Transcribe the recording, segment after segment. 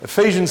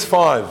Ephesians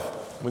 5.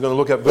 We're going to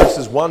look at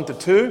verses 1 to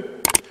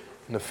 2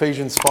 in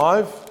Ephesians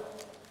 5.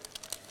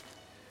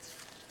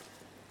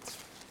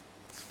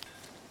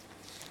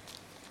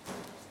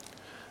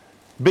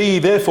 Be ye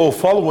therefore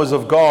followers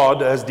of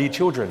God as dear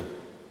children,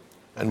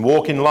 and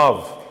walk in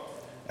love,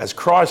 as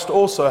Christ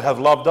also hath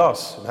loved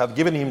us, and hath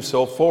given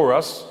himself for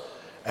us,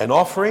 an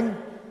offering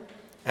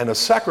and a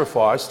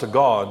sacrifice to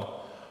God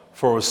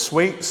for a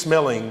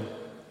sweet-smelling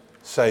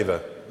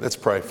savour. Let's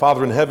pray.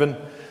 Father in heaven,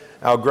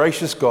 our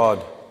gracious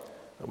God,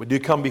 we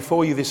do come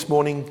before you this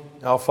morning,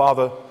 our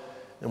Father,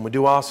 and we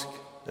do ask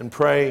and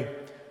pray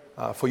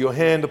for your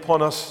hand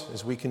upon us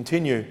as we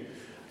continue,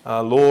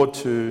 Lord,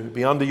 to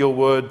be under your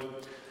word.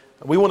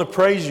 We want to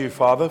praise you,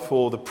 Father,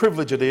 for the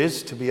privilege it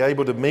is to be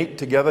able to meet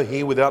together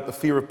here without the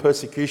fear of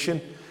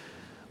persecution.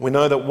 We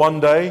know that one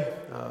day,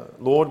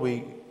 Lord,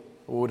 we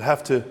would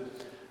have to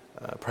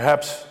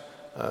perhaps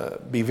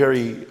be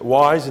very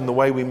wise in the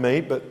way we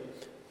meet, but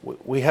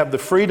we have the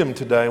freedom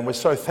today, and we're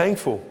so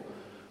thankful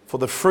for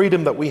the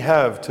freedom that we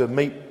have to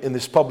meet in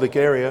this public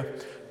area,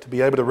 to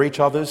be able to reach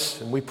others.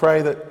 And we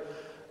pray that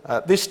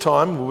at this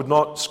time we would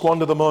not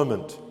squander the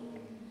moment,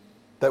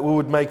 that we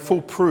would make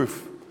full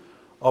proof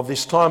of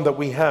this time that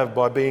we have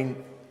by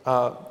being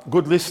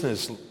good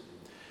listeners.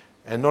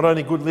 And not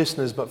only good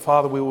listeners, but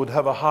Father, we would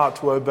have a heart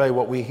to obey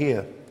what we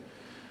hear.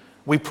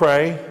 We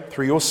pray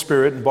through your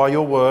Spirit and by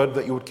your word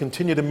that you would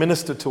continue to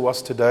minister to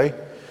us today,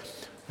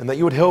 and that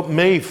you would help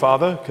me,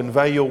 Father,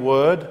 convey your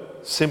word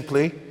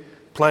simply,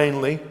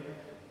 plainly,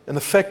 and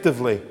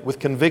effectively with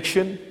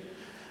conviction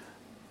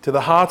to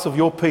the hearts of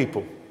your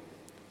people,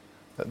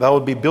 that they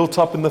would be built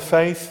up in the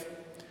faith,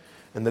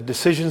 and the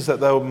decisions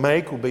that they will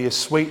make will be a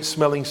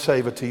sweet-smelling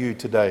savour to you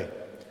today.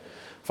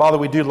 Father,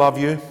 we do love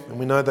you, and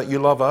we know that you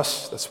love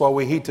us. That's why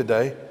we're here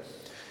today.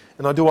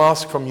 And I do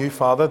ask from you,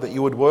 Father, that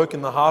you would work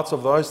in the hearts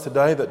of those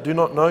today that do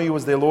not know you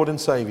as their Lord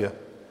and Saviour.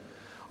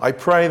 I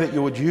pray that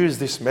you would use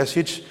this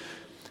message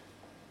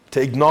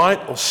to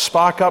ignite or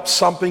spark up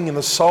something in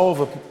the soul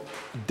of a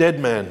dead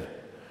man,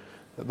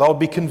 that they'll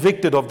be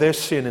convicted of their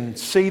sin and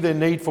see their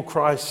need for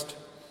Christ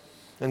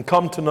and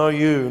come to know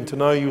you, and to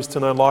know you is to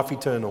know life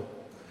eternal.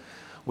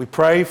 We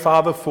pray,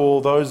 Father,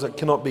 for those that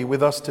cannot be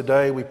with us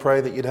today. We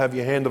pray that you'd have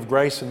your hand of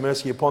grace and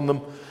mercy upon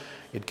them.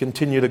 You'd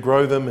continue to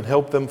grow them and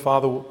help them,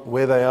 Father,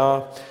 where they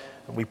are.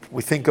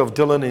 We think of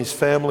Dylan and his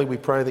family. We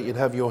pray that you'd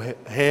have your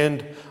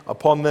hand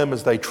upon them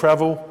as they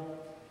travel,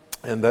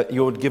 and that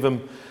you would give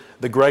them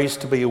the grace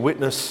to be a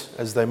witness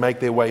as they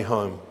make their way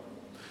home.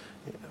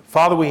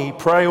 Father, we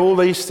pray all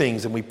these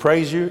things, and we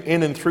praise you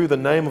in and through the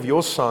name of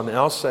your Son,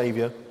 our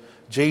Saviour,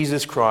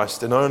 Jesus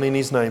Christ, and only in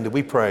his name that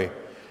we pray.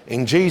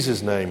 In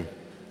Jesus' name,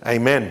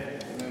 amen.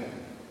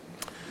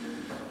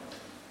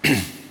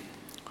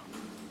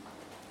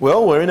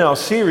 Well, we're in our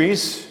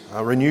series,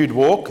 A Renewed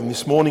Walk, and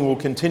this morning we'll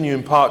continue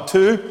in part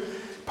 2.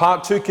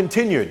 Part 2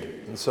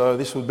 continued, and so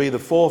this will be the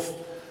fourth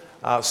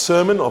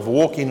sermon of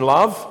Walk in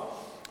Love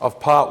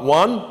of part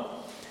 1,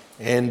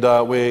 and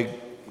we're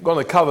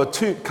going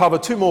to cover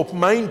two more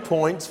main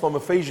points from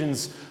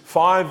Ephesians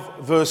 5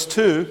 verse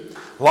 2.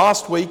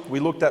 Last week we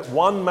looked at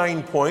one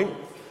main point.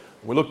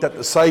 We looked at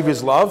the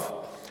Saviour's love,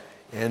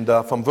 and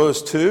from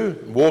verse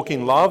 2, walk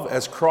in love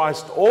as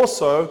Christ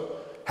also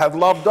have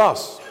loved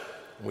us.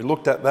 We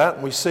looked at that,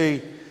 and we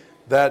see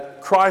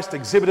that Christ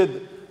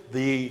exhibited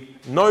the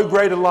no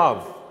greater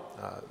love,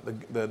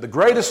 the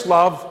greatest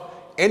love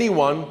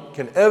anyone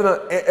can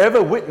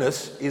ever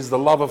witness is the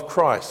love of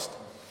Christ.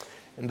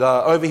 And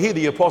over here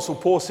the Apostle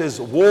Paul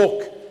says,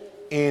 walk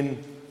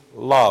in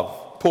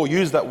love. Paul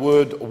used that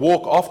word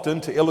walk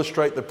often to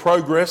illustrate the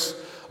progress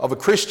of a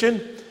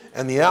Christian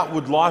and the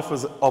outward life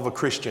of a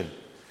Christian.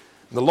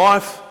 The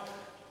life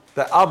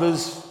that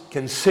others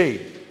can see.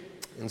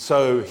 And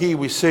so here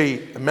we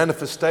see a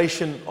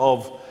manifestation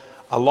of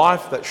a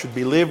life that should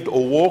be lived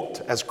or walked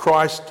as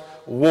Christ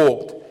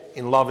walked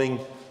in loving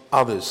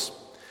others.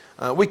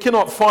 We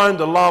cannot find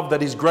a love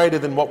that is greater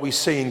than what we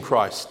see in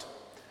Christ.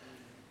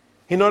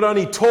 He not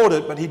only taught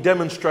it, but he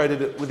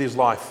demonstrated it with his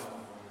life.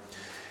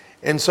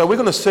 And so we're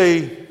going to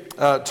see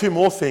two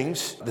more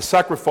things. The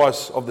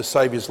sacrifice of the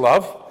Saviour's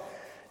love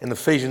in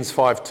Ephesians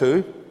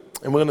 5:2.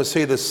 And we're going to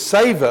see the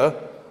savour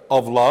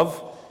of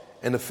love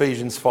in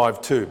Ephesians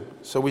 5:2.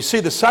 So we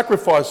see the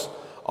sacrifice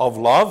of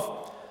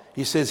love.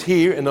 He says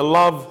here, and the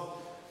love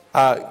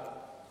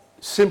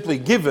simply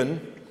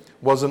given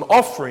was an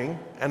offering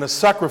and a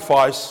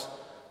sacrifice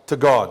to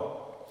God.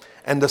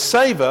 And the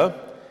savour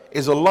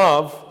is a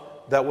love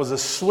that was a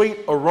sweet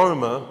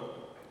aroma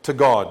to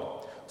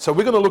God. So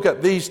we're going to look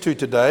at these two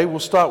today. We'll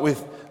start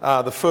with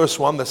the first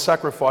one, the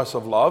sacrifice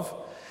of love.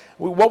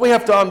 What we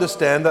have to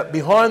understand that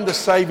behind the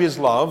Saviour's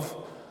love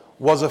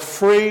was a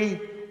free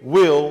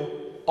will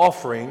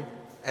offering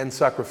and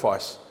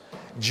sacrifice.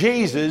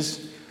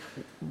 Jesus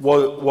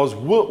was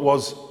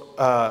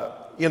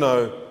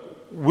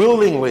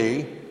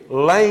willingly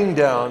laying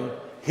down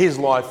his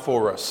life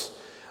for us.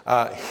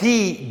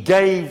 He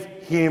gave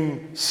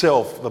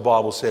himself, the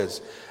Bible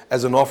says,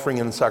 as an offering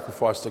and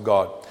sacrifice to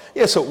God.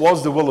 Yes, it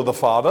was the will of the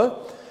Father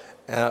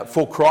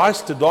for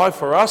Christ to die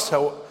for us.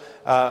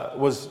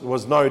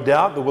 was no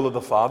doubt the will of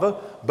the Father,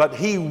 but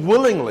he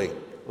willingly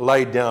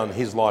laid down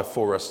his life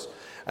for us.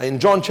 In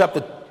John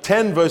chapter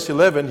 10 verse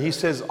 11, he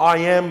says, I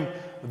am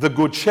the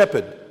good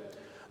shepherd.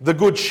 The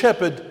good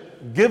shepherd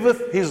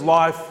giveth his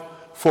life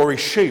for his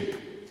sheep.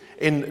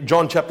 In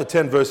John chapter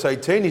 10 verse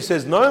 18, he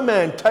says, no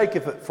man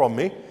taketh it from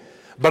me,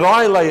 but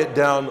I lay it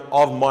down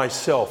of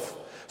myself.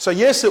 So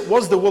yes, it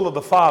was the will of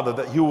the Father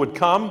that he would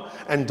come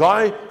and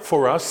die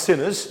for us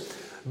sinners,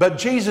 but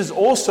Jesus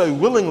also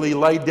willingly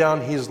laid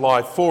down his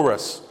life for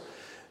us.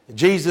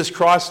 Jesus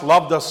Christ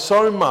loved us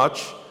so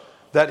much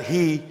that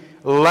he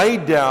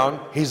laid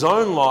down his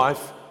own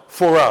life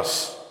for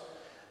us.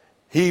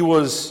 He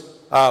was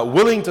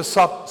willing to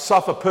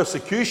suffer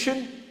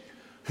persecution,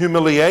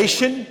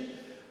 humiliation.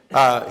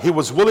 He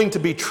was willing to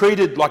be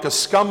treated like a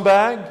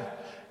scumbag.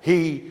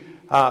 He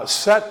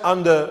sat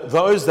under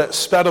those that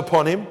spat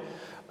upon him.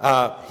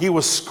 He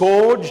was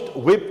scourged,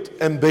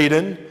 whipped and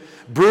beaten,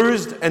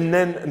 bruised and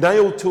then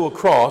nailed to a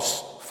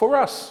cross for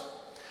us.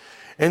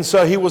 And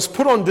so he was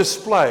put on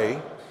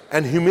display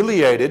and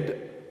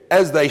humiliated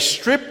as they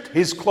stripped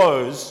his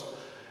clothes,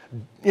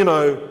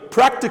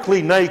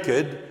 practically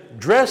naked,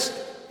 dressed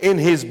in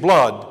his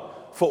blood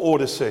for all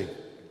to see.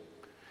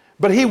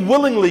 But he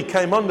willingly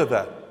came under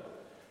that.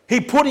 He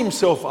put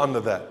himself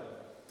under that.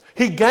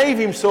 He gave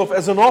himself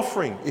as an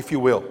offering, if you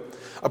will.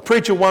 A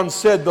preacher once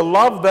said, the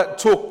love that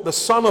took the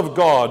Son of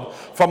God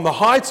from the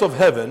heights of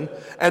heaven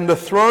and the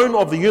throne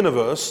of the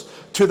universe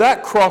to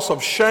that cross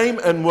of shame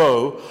and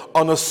woe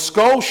on a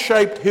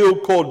skull-shaped hill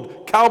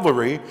called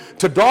Calvary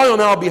to die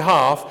on our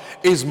behalf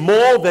is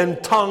more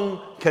than tongue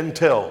can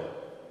tell.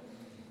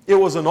 It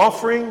was an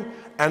offering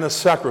and a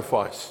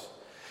sacrifice.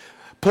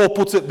 Paul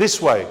puts it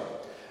this way,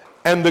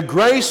 and the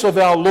grace of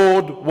our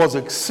Lord was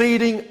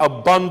exceeding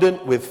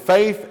abundant with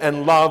faith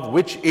and love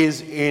which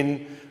is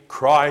in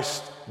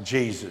Christ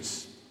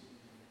Jesus.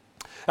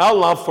 Our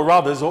love for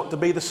others ought to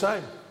be the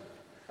same.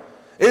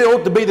 It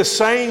ought to be the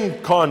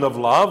same kind of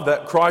love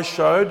that Christ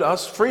showed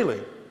us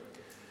freely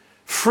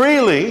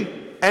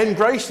and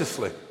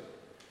graciously.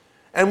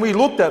 And we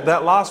looked at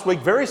that last week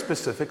very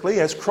specifically.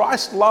 As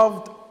Christ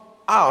loved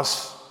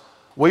us,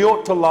 we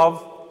ought to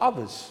love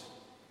others.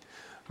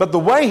 But the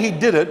way he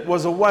did it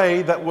was a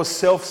way that was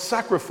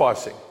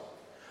self-sacrificing.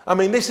 I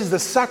mean, this is the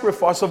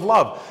sacrifice of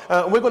love.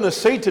 We're going to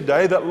see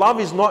today that love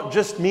is not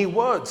just mere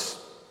words.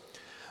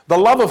 The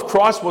love of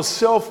Christ was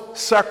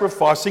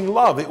self-sacrificing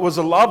love. It was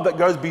a love that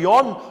goes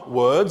beyond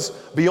words,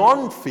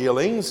 beyond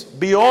feelings,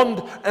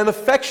 beyond an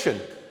affection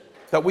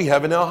that we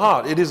have in our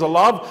heart. It is a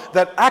love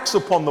that acts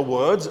upon the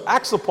words,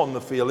 acts upon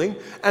the feeling,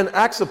 and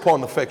acts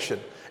upon affection.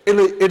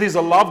 It is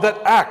a love that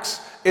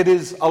acts. It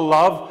is a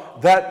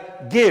love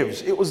that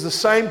gives. It was the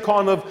same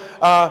kind of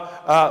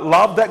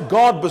love that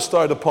God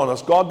bestowed upon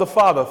us, God the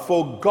Father.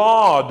 For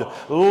God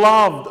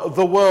loved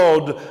the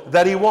world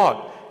that he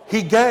what?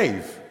 He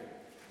gave.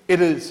 It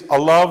is a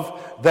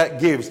love that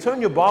gives. Turn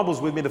your Bibles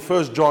with me to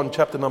 1 John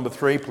chapter number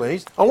 3,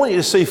 please. I want you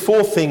to see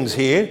four things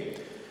here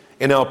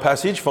in our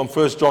passage from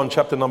 1 John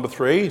chapter number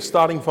 3,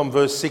 starting from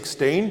verse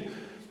 16.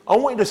 I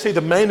want you to see the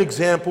main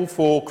example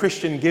for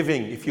Christian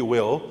giving, if you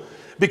will,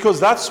 because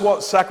that's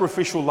what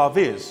sacrificial love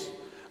is.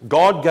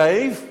 God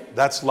gave,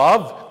 that's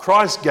love.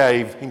 Christ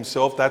gave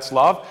himself, that's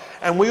love.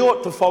 And we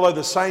ought to follow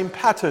the same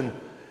pattern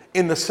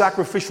in the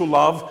sacrificial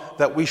love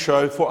that we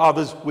show for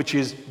others, which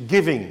is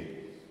giving.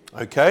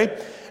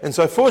 Okay? And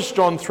so 1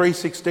 John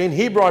 3:16,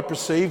 hereby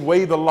perceive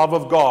we the love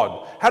of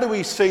God. How do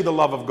we see the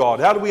love of God?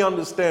 How do we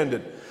understand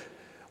it?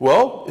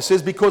 Well, it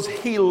says because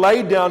he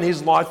laid down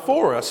his life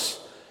for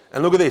us.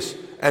 And look at this.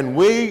 And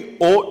we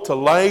ought to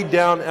lay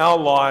down our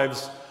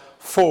lives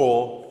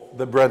for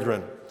the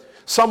brethren.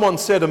 Someone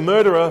said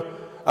murder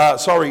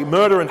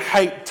and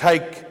hate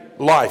take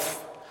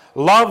life.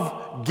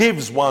 Love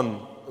gives one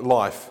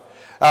life.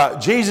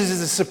 Jesus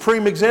is a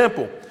supreme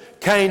example.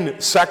 Cain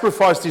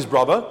sacrificed his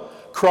brother.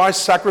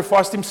 Christ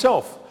sacrificed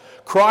himself.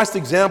 Christ's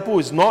example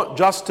is not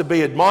just to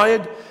be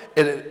admired,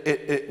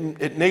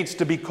 it needs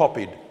to be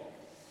copied.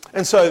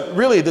 And so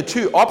really the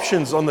two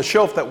options on the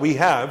shelf that we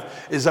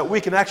have is that we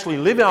can actually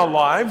live our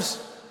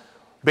lives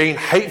being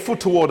hateful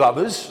toward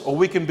others, or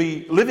we can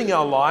be living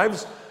our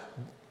lives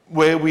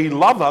where we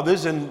love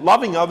others, and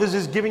loving others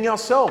is giving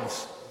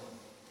ourselves.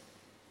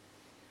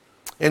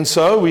 And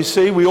so we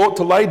see we ought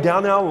to lay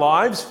down our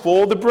lives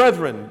for the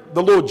brethren.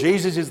 The Lord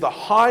Jesus is the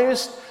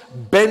highest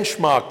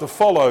benchmark to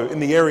follow in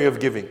the area of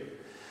giving.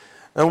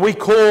 And we're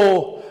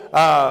called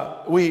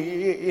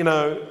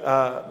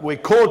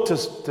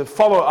to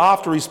follow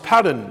after his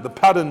pattern, the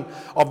pattern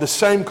of the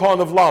same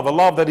kind of love, a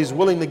love that is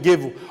willing to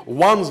give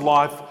one's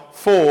life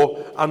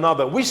for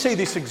another. We see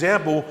this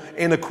example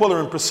in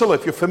Aquila and Priscilla.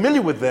 If you're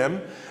familiar with them,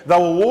 they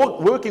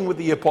were working with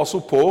the Apostle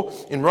Paul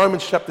in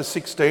Romans chapter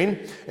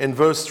 16 and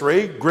verse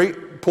 3.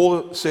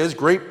 Paul says,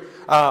 greet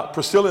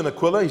Priscilla and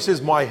Aquila. He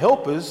says, my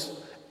helpers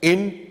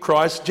in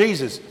Christ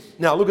Jesus.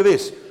 Now look at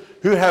this.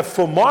 Who have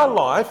for my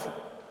life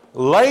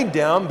laid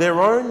down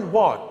their own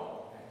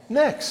what?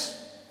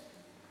 Necks.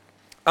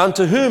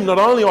 Unto whom not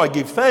only I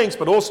give thanks,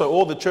 but also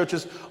all the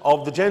churches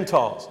of the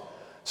Gentiles.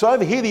 So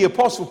over here, the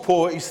Apostle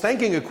Paul is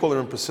thanking Aquila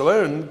and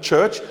Priscilla and the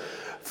church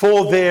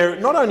for their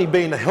not only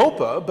being a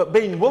helper, but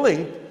being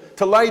willing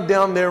to lay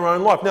down their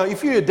own life. Now,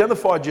 if you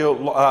identified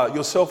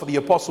yourself with the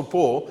Apostle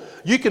Paul,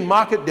 you can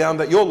mark it down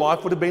that your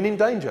life would have been in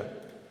danger.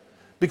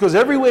 Because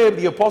everywhere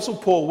the Apostle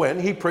Paul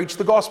went, he preached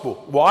the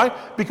gospel. Why?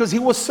 Because he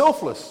was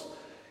selfless.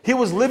 He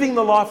was living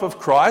the life of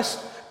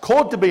Christ,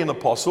 called to be an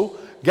apostle,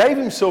 gave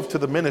himself to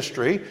the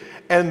ministry,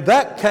 and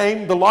that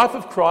came, the life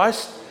of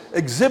Christ,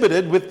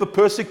 exhibited with the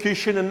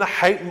persecution and the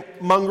hate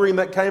mongering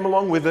that came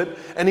along with it,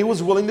 and he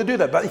was willing to do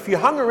that. But if you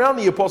hung around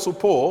the Apostle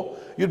Paul,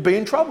 you'd be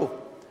in trouble.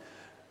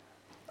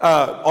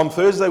 On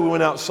Thursday we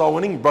went out soul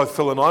winning. Both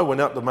Phil and I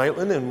went out to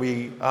Maitland, and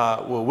we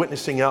were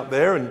witnessing out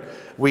there, and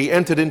we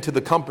entered into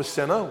the Compass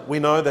Centre. We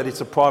know that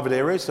it's a private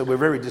area, so we're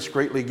very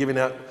discreetly giving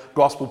out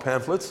gospel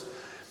pamphlets.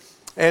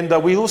 And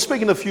we were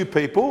speaking to a few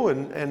people,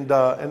 and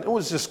it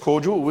was just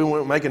cordial. We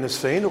weren't making a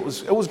scene. It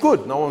was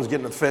good. No one was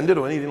getting offended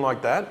or anything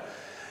like that.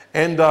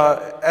 And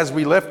as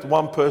we left,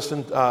 one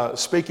person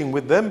speaking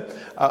with them,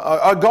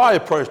 a guy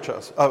approached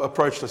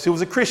us. He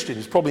was a Christian.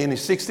 He's probably in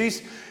his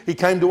 60s. He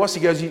came to us.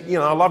 He goes,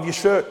 I love your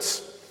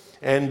shirts.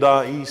 And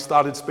he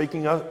started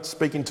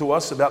speaking to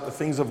us about the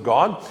things of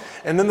God.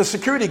 And then the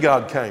security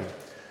guard came.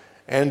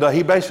 And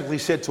he basically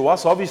said to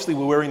us, obviously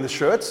we're wearing the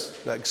shirts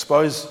that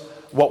expose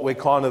what we're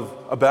kind of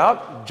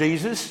about,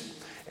 Jesus,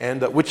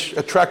 and which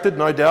attracted,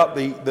 no doubt,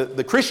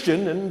 the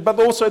Christian, but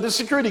also the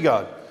security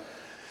guard.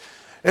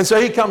 And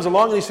so he comes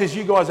along and he says,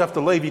 you guys have to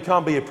leave. You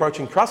can't be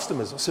approaching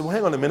customers. I said, well,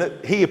 hang on a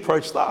minute. He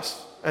approached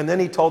us. And then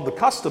he told the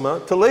customer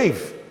to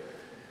leave.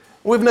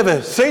 We've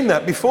never seen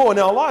that before in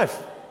our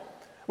life.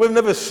 We've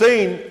never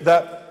seen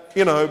that,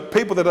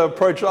 people that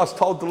approach us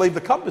told to leave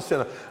the Compass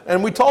Centre.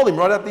 And we told him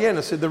right at the end,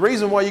 I said, the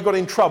reason why you got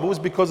in trouble is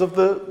because of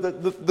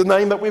the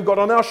name that we've got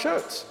on our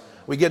shirts.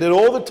 We get it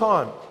all the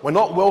time. We're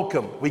not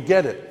welcome. We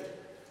get it.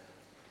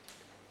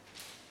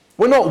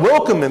 We're not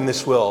welcome in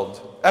this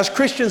world. As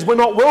Christians, we're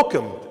not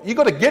welcome. You've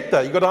got to get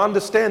that. You've got to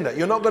understand that.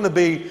 You're not going to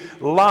be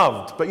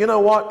loved. But you know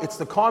what? It's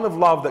the kind of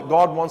love that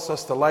God wants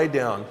us to lay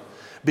down.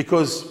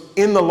 Because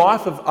in the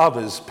life of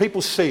others,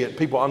 people see it,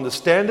 people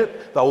understand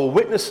it, they will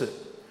witness it.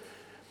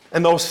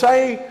 And they'll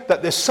say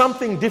that there's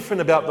something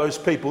different about those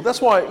people.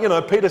 That's why,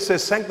 Peter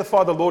says,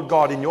 sanctify the Lord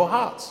God in your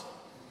hearts.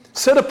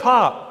 Set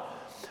apart.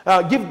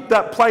 Give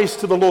that place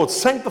to the Lord.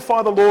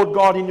 Sanctify the Lord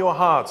God in your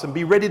hearts, and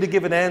be ready to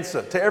give an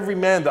answer to every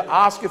man that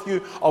asketh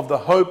you of the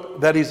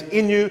hope that is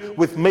in you,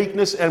 with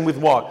meekness and with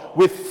what?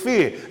 With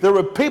fear. There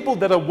are people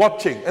that are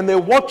watching, and they're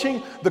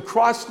watching the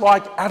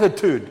Christ-like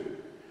attitude.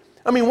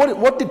 I mean,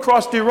 what did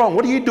Christ do wrong?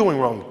 What are you doing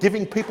wrong?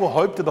 Giving people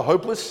hope to the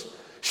hopeless?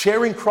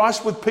 Sharing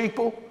Christ with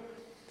people?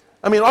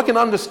 I mean, I can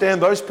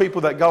understand those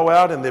people that go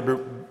out and they're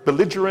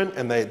belligerent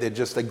and they're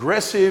just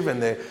aggressive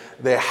and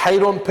they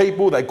hate on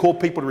people. They call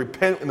people to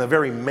repent in a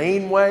very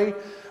mean way.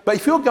 But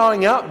if you're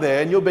going out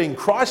there and you're being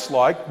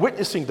Christ-like,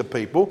 witnessing to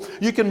people,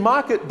 you can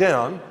mark it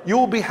down. You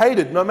will be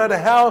hated no matter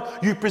how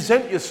you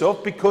present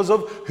yourself because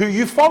of who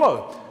you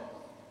follow.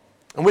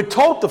 And we're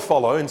told to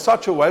follow in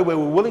such a way where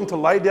we're willing to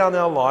lay down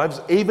our lives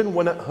even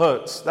when it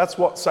hurts. That's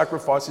what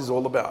sacrifice is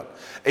all about.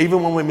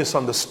 Even when we're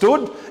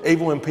misunderstood,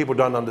 even when people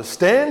don't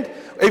understand,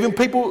 even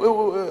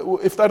people,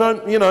 if they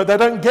don't, they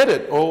don't get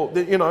it, or,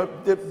 they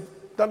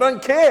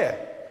don't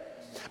care.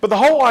 But the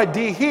whole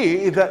idea here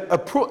is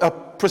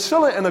that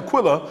Priscilla and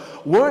Aquila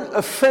weren't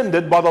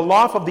offended by the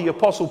life of the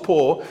Apostle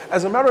Paul.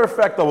 As a matter of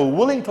fact, they were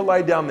willing to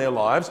lay down their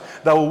lives.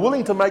 They were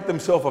willing to make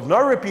themselves of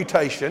no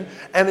reputation.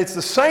 And it's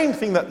the same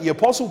thing that the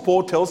Apostle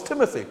Paul tells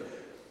Timothy.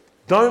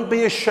 Don't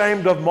be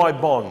ashamed of my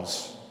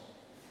bonds.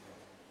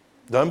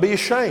 Don't be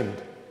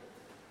ashamed.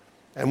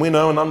 And we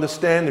know and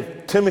understand,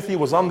 if Timothy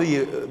was under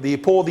the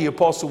Paul the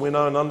Apostle, we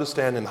know and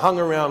understand and hung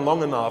around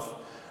long enough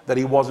that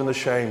he wasn't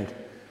ashamed.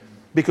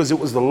 Because it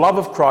was the love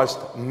of Christ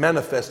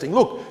manifesting.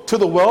 Look, to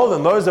the world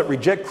and those that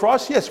reject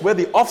Christ, yes, we're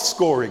the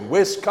offscoring,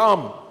 we're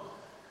scum.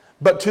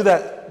 But to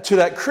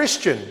that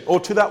Christian, or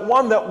to that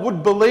one that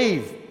would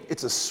believe,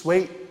 it's a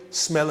sweet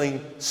smelling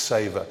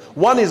savour.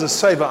 One is a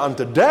savour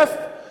unto death,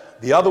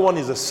 the other one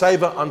is a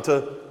savour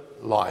unto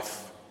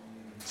life.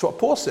 That's what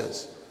Paul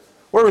says.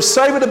 We're a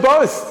savour to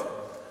both,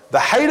 the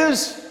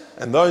haters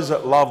and those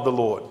that love the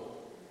Lord.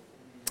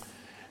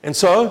 And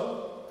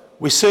so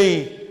we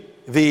see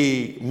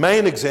the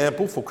main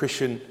example for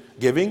Christian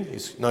giving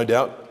is no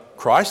doubt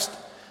Christ.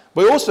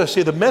 We also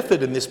see the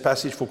method in this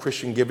passage for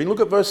Christian giving.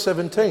 Look at verse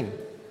 17.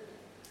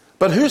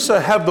 But whoso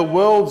have the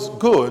world's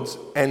goods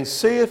and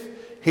seeth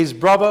his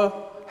brother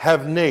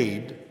have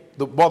need.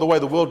 By the way,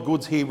 the world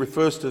goods here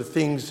refers to the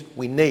things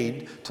we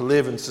need to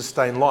live and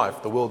sustain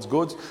life. The world's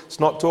goods. It's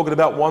not talking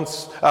about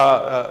wants,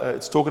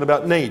 it's talking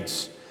about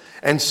needs.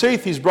 And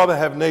seeth his brother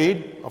have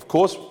need. Of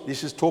course,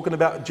 this is talking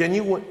about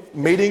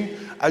meeting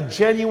a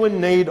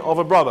genuine need of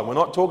a brother. We're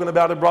not talking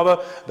about a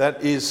brother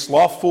that is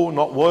slothful,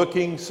 not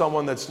working,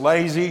 someone that's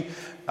lazy.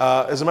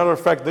 As a matter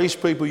of fact, these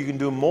people, you can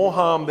do more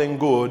harm than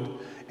good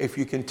if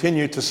you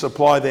continue to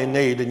supply their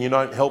need and you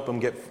don't help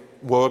them get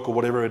work or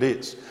whatever it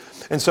is.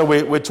 And so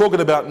we're talking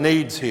about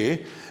needs here.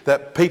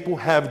 that people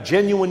have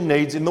genuine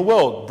needs in the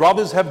world.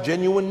 Brothers have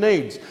genuine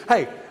needs.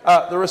 Hey,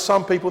 there are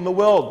some people in the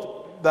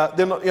world that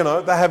they're not,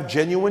 they have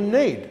genuine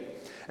need.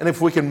 And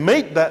if we can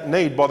meet that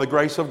need by the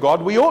grace of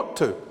God, we ought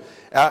to.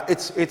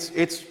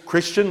 It's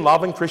Christian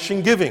love and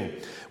Christian giving.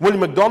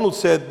 William MacDonald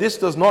said, this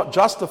does not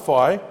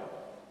justify,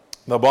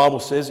 the Bible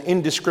says,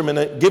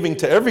 indiscriminate giving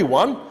to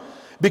everyone,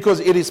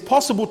 because it is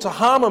possible to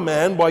harm a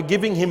man by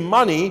giving him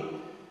money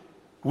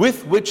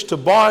with which to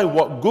buy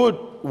what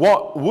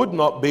would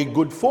not be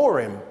good for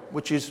him,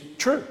 which is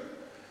true.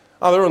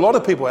 There are a lot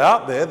of people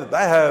out there that they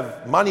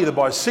have money to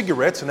buy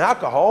cigarettes and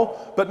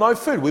alcohol, but no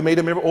food. We meet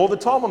them all the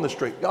time on the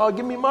street. Oh,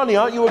 give me money,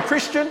 aren't you a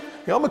Christian?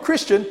 Yeah, I'm a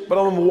Christian, but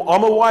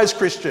I'm a wise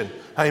Christian.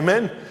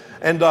 Amen.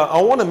 And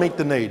I want to meet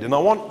the need, and I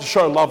want to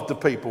show love to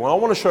people, and I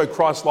want to show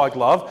Christ-like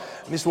love.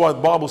 And this is why the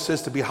Bible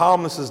says to be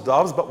harmless as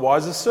doves, but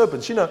wise as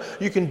serpents.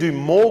 You can do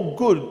more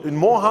good and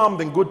more harm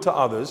than good to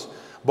others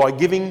by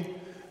giving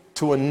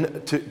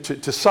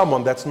to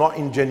someone that's not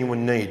in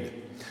genuine need.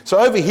 So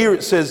over here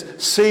it says,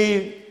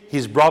 see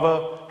his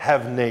brother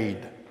have need.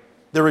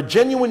 There are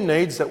genuine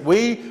needs that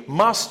we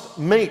must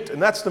meet,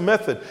 and that's the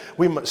method.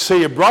 We must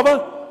see a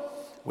brother,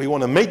 we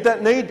want to meet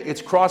that need.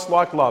 It's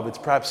Christ-like love. It's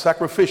perhaps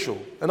sacrificial.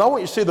 And I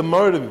want you to see the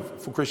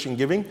motive for Christian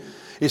giving.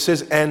 It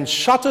says, and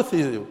shutteth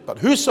his, but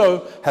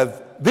whoso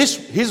hath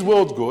his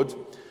world's good,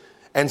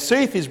 and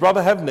seeth his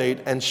brother have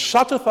need, and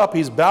shutteth up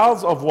his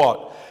bowels of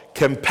what?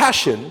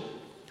 Compassion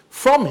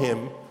from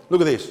him. Look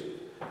at this.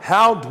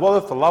 How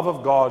dwelleth the love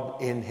of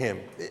God in him?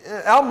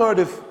 Our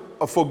motive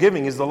of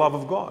forgiving is the love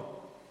of God.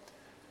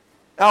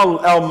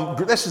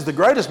 This is the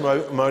greatest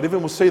motive,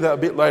 and we'll see that a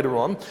bit later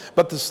on.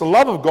 But it's the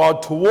love of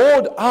God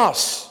toward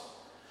us.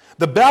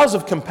 The bowels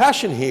of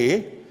compassion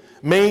here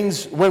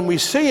means when we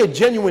see a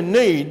genuine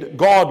need,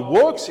 God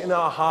works in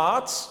our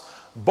hearts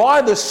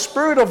by the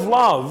Spirit of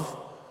love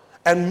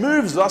and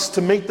moves us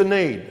to meet the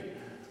need.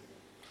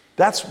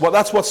 That's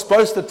what's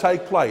supposed to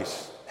take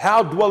place.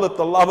 How dwelleth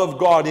the love of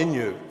God in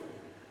you?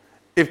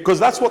 Because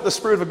that's what the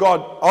Spirit of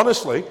God,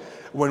 honestly,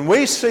 when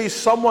we see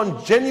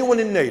someone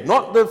genuine in need,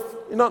 not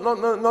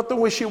the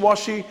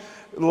wishy-washy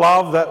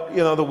love that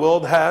the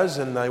world has,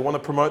 and they want to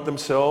promote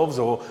themselves,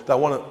 or they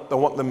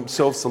want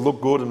themselves to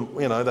look good,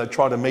 and they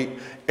try to meet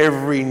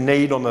every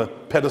need on the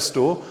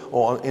pedestal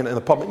or in the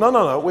public.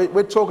 No.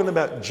 We're talking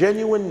about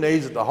genuine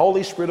needs that the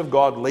Holy Spirit of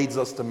God leads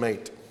us to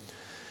meet.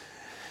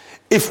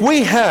 If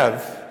we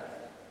have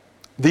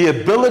the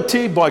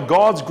ability by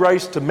God's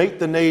grace to meet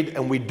the need,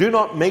 and we do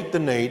not meet the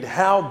need,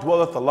 how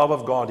dwelleth the love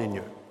of God in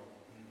you?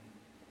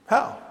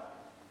 How?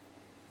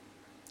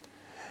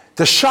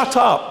 To shut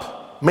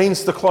up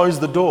means to close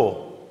the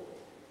door.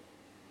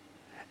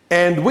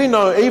 And we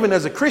know, even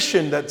as a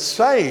Christian that's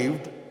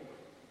saved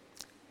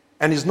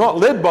and is not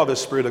led by the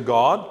Spirit of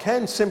God,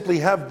 can simply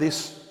have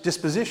this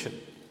disposition.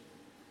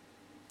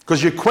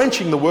 Because you're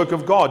quenching the work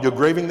of God. You're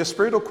grieving the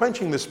Spirit or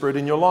quenching the Spirit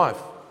in your life.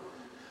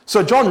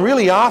 So John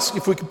really asks,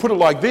 if we could put it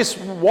like this,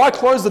 why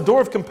close the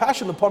door of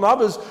compassion upon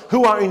others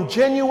who are in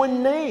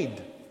genuine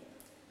need?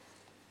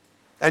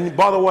 And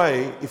by the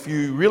way, if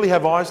you really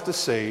have eyes to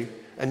see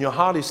and your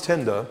heart is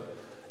tender,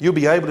 you'll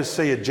be able to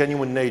see a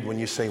genuine need when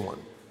you see one.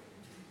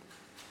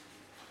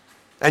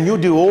 And you'll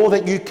do all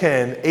that you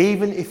can,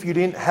 even if you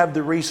didn't have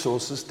the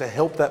resources to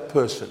help that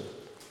person.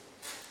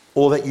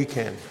 All that you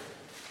can.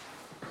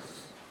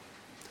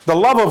 The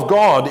love of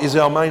God is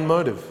our main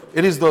motive.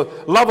 It is the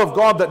love of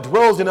God that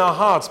dwells in our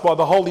hearts by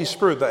the Holy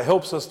Spirit that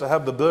helps us to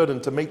have the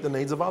burden to meet the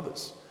needs of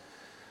others.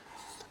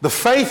 The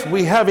faith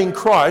we have in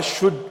Christ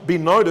should be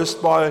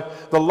noticed by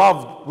the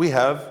love we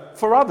have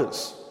for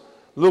others.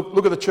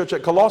 Look at the church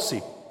at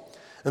Colossae.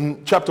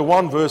 In chapter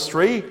 1, verse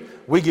 3,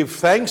 we give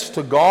thanks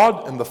to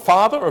God and the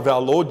Father of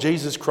our Lord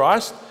Jesus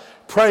Christ,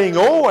 praying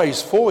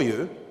always for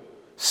you,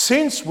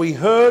 since we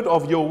heard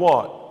of your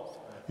what?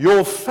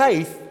 Your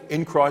faith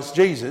in Christ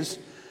Jesus,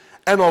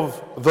 and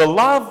of the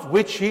love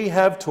which ye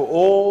have to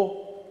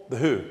all the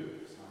who?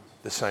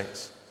 The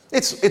saints.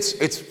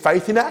 It's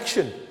faith in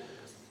action.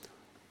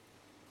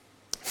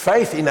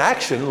 Faith in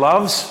action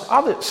loves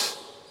others.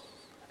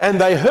 And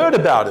they heard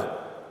about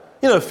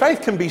it.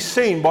 Faith can be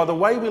seen by the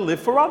way we live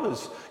for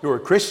others. You're a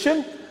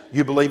Christian,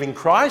 you believe in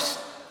Christ.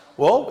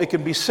 Well, it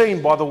can be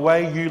seen by the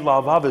way you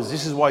love others.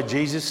 This is why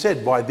Jesus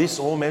said, by this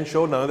all men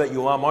shall know that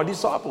you are my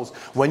disciples,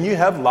 when you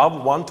have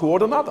love one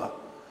toward another.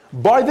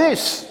 By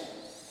this.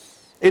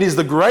 It is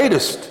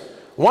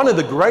one of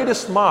the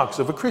greatest marks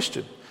of a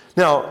Christian.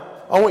 Now,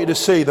 I want you to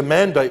see the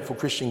mandate for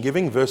Christian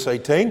giving, verse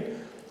 18.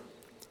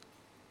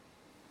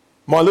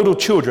 My little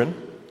children,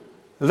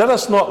 let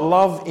us not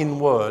love in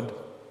word,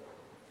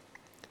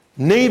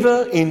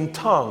 neither in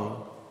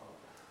tongue,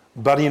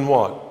 but in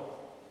what?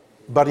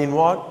 But in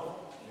what?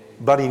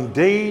 But in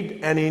deed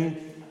and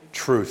in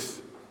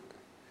truth.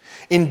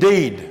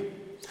 Indeed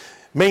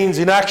means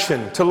in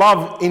action. To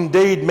love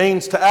indeed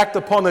means to act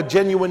upon a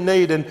genuine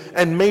need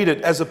and meet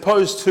it, as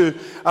opposed to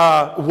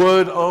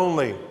word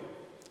only.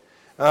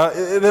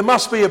 There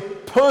must be a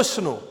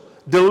personal,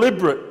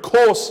 deliberate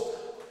course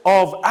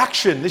of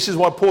action. This is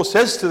why Paul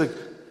says to the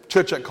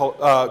church at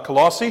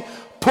Colossae,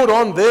 Put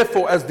on,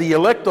 therefore, as the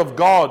elect of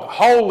God,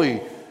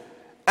 holy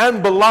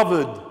and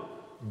beloved,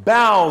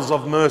 bowels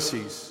of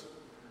mercies.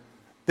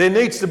 There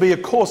needs to be a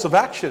course of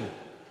action.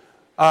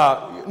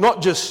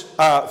 Not just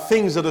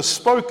things that are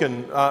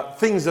spoken,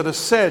 things that are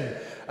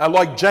said,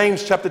 like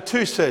James chapter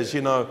 2 says,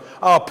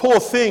 poor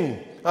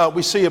thing.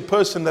 We see a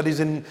person that is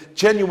in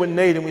genuine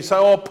need and we say,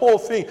 oh, poor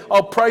thing,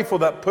 I'll pray for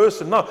that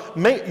person. No,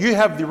 you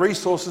have the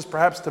resources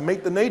perhaps to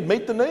meet the need,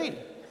 meet the need.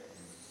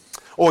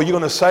 Or you're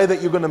going to say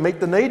that you're going to meet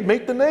the need,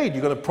 meet the need.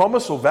 You're going to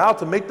promise or vow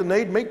to meet the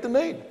need, meet the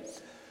need.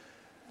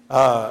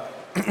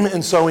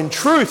 And so in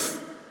truth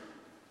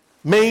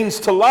means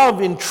to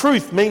love, in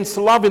truth means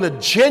to love in a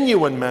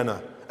genuine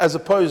manner, as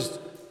opposed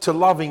to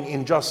loving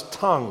in just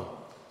tongue,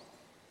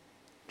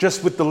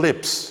 just with the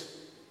lips,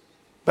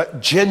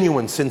 but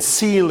genuine,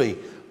 sincerely.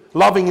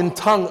 Loving in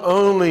tongue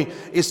only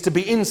is to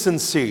be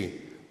insincere.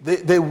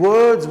 They're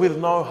words with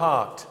no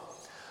heart.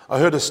 I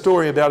heard a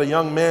story about a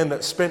young man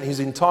that spent his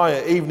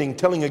entire evening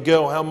telling a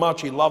girl how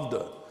much he loved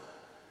her.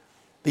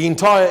 The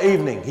entire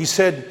evening. He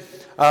said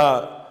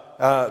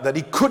that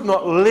he could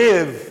not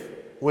live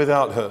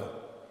without her.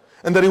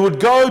 And that he would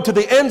go to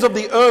the ends of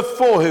the earth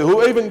for her, who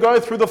would even go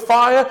through the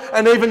fire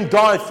and even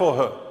die for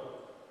her.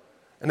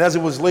 And as he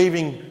was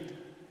leaving,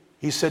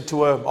 he said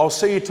to her, I'll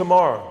see you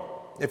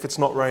tomorrow if it's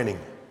not raining.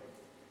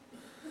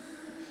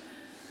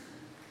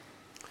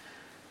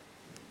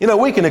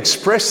 We can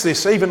express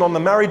this even on the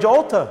marriage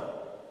altar.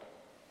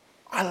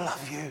 I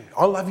love you.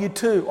 I love you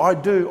too. I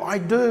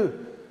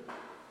do.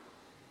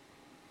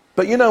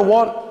 But you know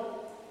what?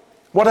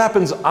 What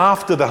happens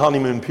after the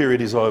honeymoon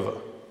period is over?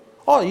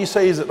 Oh, you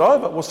say, is it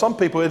over? Well, some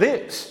people it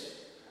is.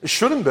 It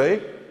shouldn't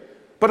be.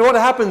 But what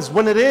happens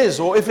when it is,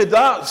 or if it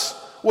does?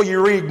 Well,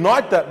 you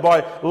reignite that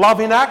by love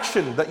in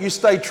action, that you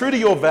stay true to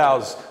your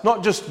vows,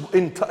 not just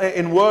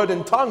in word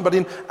and tongue, but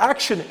in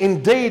action,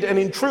 in deed and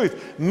in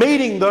truth.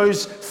 Meeting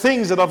those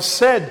things that I've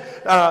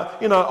said,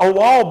 a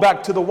while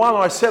back to the one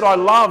I said I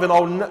love and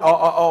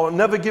I'll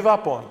never give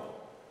up on.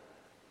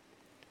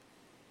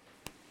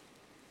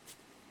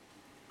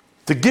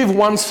 To give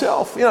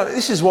oneself.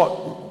 This is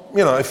what,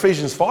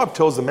 Ephesians 5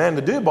 tells the man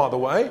to do, by the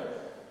way.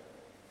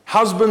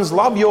 Husbands,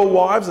 love your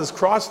wives as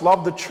Christ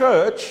loved the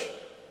church.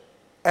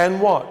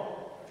 And what?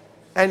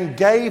 And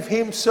gave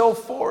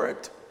himself for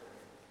it.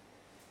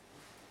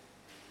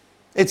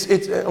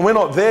 We're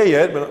not there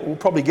yet, but we'll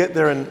probably get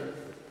there in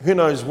who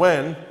knows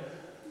when.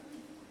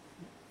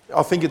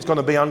 I think it's going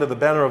to be under the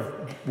banner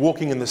of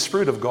walking in the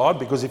Spirit of God,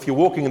 because if you're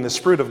walking in the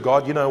Spirit of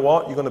God, you know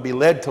what? You're going to be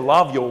led to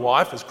love your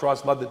wife as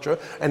Christ loved the church,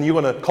 and you're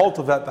going to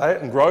cultivate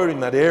that and grow in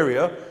that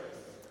area.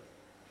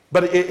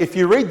 But if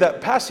you read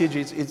that passage,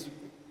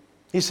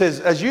 he says,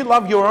 as you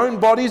love your own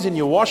bodies and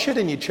you wash it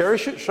and you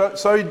cherish it,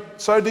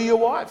 so do your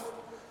wife.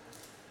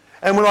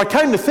 And when I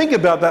came to think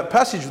about that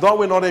passage, though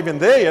we're not even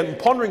there yet, and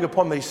pondering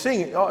upon these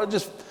things, I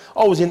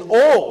was in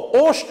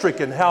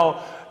awe-stricken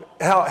how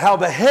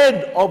the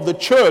head of the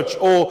church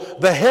or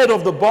the head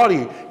of the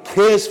body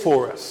cares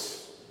for us.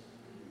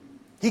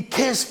 He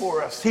cares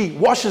for us. He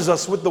washes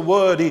us with the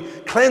word. He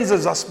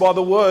cleanses us by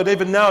the word.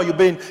 Even now you're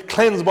being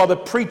cleansed by the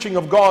preaching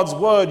of God's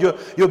word.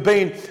 You're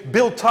being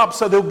built up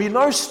so there'll be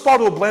no spot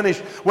or blemish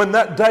when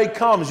that day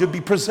comes. You'll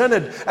be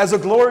presented as a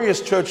glorious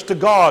church to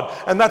God.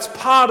 And that's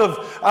part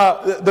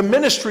of the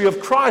ministry of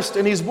Christ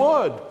and his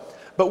word.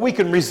 But we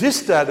can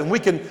resist that, and we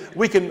can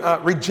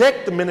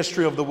reject the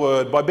ministry of the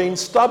word by being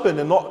stubborn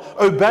and not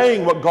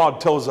obeying what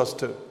God tells us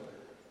to.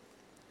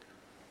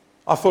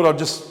 I thought I'd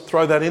just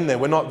throw that in there.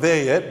 We're not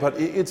there yet, but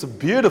it's a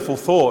beautiful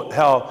thought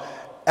how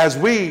as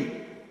we,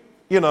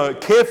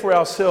 care for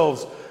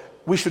ourselves,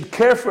 we should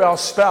care for our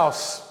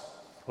spouse,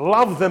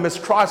 love them as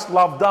Christ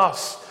loved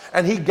us.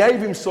 And he gave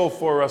himself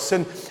for us,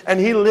 and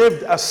he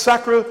lived a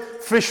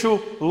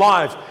sacrificial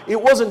life. It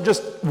wasn't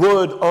just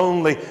word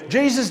only.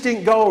 Jesus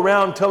didn't go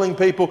around telling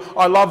people,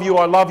 I love you,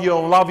 I love you,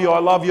 I love you, I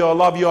love you, I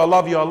love you, I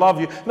love you, I love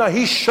you. No,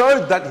 he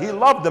showed that he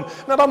loved them.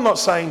 Now, I'm not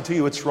saying to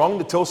you it's wrong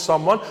to tell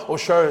someone or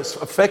show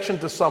affection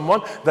to someone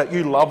that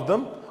you love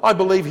them. I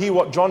believe here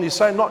what John is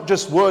saying, not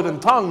just word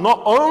and tongue,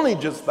 not only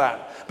just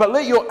that, but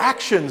let your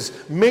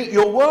actions meet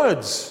your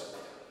words.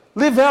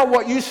 Live out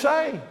what you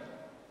say.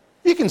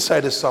 You can say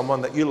to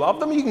someone that you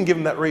love them. You can give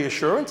them that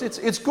reassurance.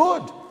 It's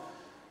good.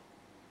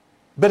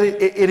 But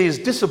it is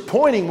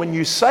disappointing when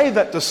you say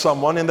that to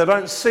someone and they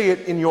don't see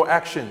it in your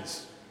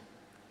actions.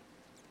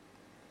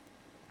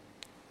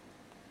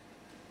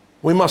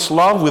 We must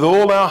love with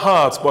all our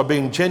hearts by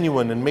being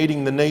genuine and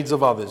meeting the needs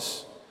of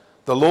others.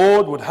 The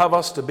Lord would have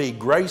us to be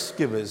grace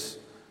givers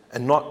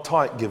and not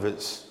tithe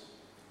givers.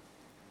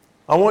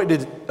 I want you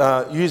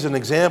to use an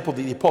example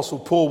that the Apostle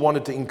Paul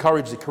wanted to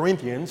encourage the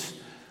Corinthians.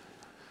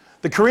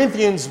 The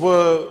Corinthians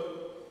were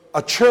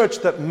a church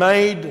that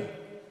made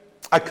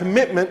a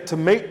commitment to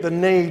meet the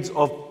needs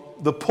of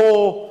the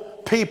poor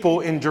people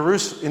in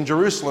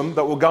Jerusalem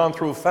that were going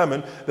through a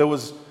famine. There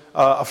was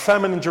a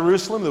famine in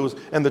Jerusalem,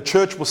 and the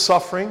church was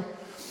suffering.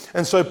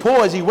 And so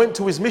Paul, as he went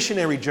to his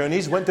missionary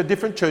journeys, went to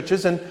different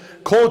churches and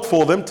called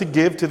for them to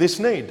give to this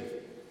need.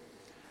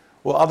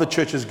 Well, other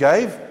churches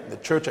gave. The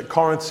church at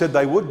Corinth said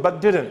they would, but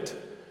didn't.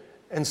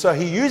 And so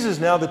he uses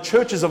now the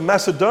churches of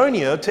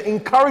Macedonia to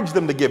encourage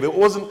them to give. It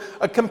wasn't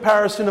a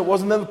comparison. It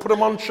wasn't there to put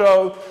them on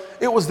show.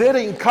 It was there to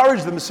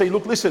encourage them to say,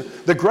 look, listen,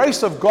 the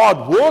grace of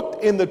God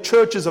worked in the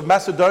churches of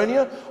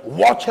Macedonia.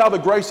 Watch how the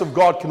grace of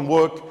God can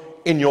work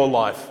in your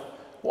life.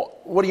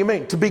 What do you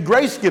mean? To be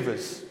grace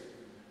givers,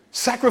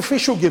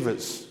 sacrificial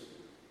givers,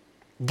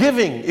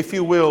 giving, if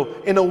you will,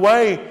 in a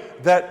way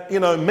that,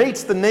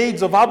 meets the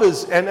needs of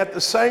others, and at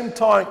the same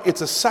time,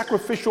 it's a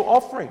sacrificial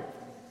offering.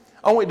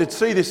 I want you to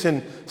see this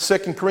in 2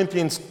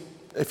 Corinthians,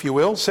 if you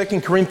will,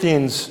 2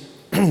 Corinthians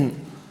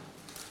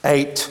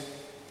 8.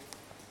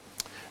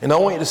 And I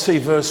want you to see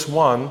verse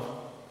 1.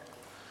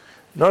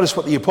 Notice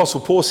what the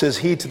Apostle Paul says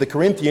here to the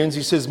Corinthians.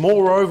 He says,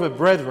 moreover,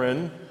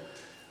 brethren,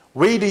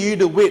 we do you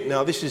to wit.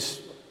 Now, this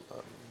is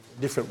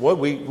a different word.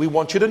 We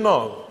want you to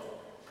know.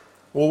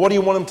 Well, what do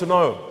you want them to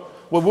know?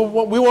 Well,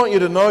 we want you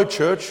to know,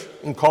 church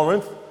in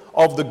Corinth,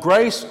 of the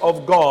grace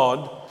of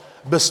God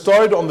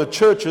bestowed on the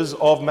churches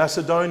of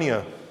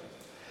Macedonia.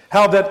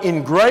 How that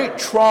in great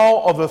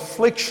trial of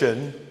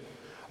affliction,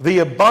 the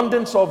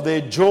abundance of their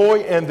joy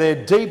and their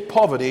deep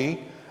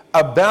poverty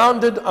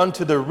abounded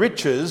unto the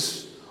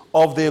riches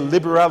of their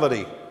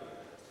liberality.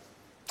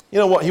 You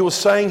know what he was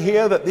saying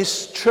here? That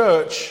this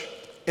church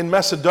in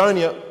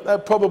Macedonia, they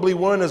probably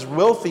weren't as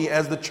wealthy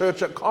as the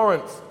church at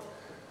Corinth.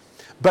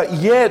 But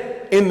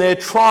yet, in their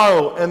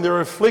trial and their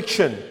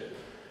affliction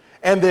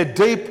and their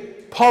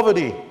deep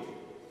poverty,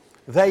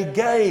 they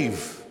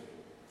gave.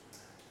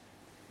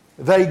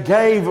 They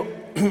gave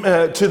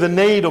to the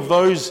need of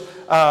those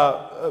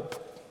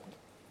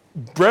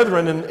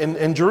brethren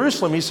in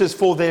Jerusalem. He says,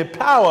 for their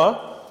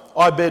power,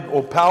 I bear,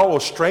 or power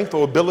or strength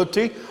or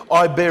ability,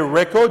 I bear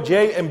record,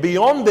 yea, and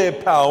beyond their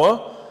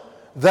power,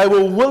 they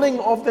were willing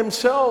of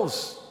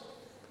themselves.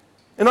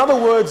 In other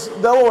words,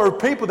 they were a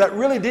people that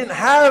really didn't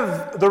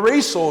have the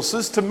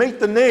resources to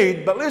meet the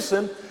need, but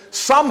listen,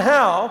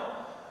 somehow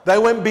they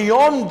went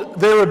beyond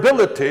their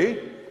ability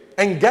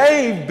and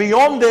gave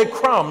beyond their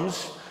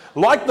crumbs,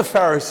 like the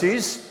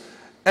Pharisees,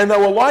 and they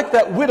were like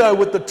that widow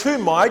with the 2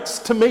 mites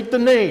to meet the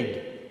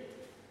need.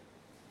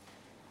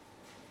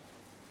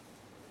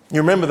 You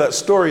remember that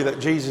story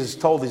that Jesus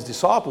told his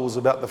disciples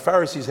about the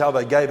Pharisees, how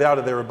they gave out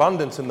of their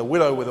abundance, and the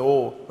widow with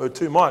all her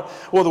 2 mites.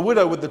 Well, the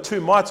widow with the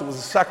 2 mites, it was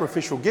a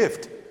sacrificial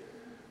gift.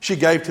 She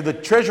gave to the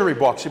treasury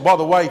box. By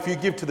the way, if you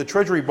give to the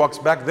treasury box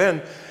back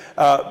then,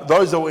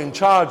 those that were in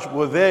charge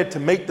were there to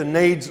meet the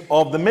needs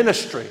of the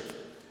ministry.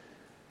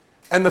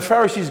 And the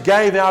Pharisees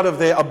gave out of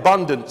their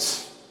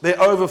abundance,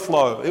 their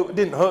overflow. It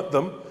didn't hurt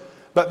them.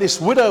 But this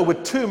widow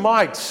with 2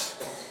 mites,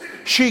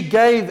 she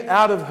gave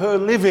out of her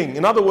living.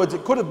 In other words,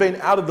 it could have been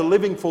out of the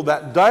living for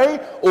that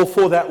day or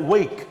for that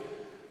week.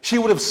 She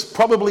would have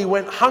probably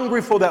went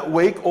hungry for that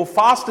week or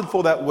fasted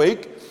for that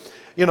week,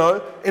 in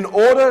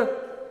order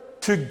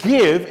to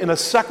give in a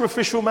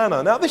sacrificial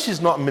manner. Now, this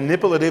is not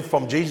manipulative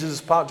from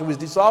Jesus' part to his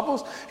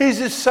disciples. He's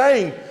just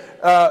saying,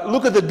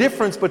 look at the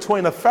difference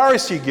between a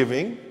Pharisee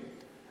giving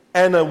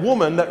and a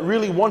woman that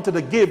really wanted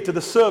to give to the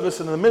service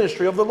and the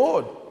ministry of the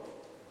Lord.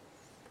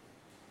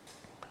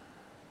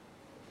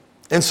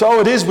 And so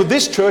it is with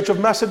this church of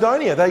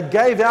Macedonia. They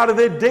gave out of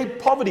their deep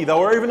poverty. They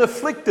were even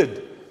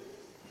afflicted.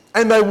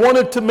 And they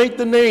wanted to meet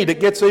the need. It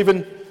gets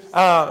even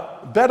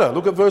better.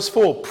 Look at verse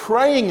 4.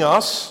 Praying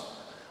us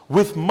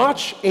with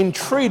much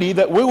entreaty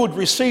that we would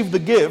receive the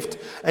gift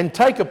and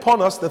take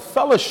upon us the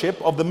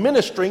fellowship of the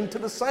ministering to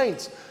the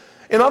saints.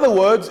 In other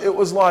words, it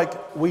was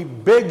like, we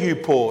beg you,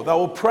 Paul. They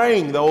were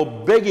praying, they were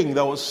begging,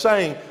 they were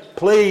saying,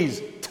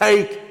 please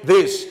take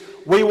this.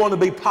 We want to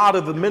be part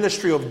of the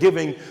ministry of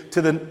giving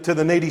to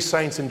the needy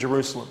saints in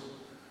Jerusalem.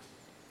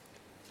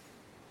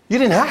 You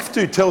didn't have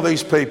to tell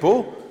these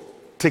people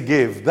to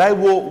give. They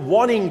were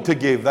wanting to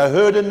give. They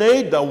heard a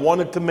need, they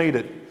wanted to meet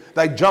it.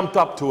 They jumped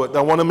up to it,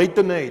 they want to meet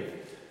the need.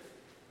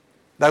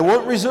 They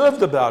weren't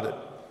reserved about it.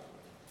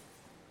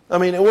 I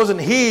mean, it wasn't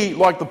he,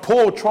 like the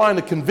Paul, trying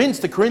to convince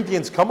the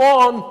Corinthians, come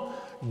on,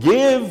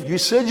 give. You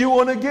said you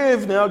want to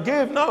give, now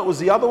give. No, it was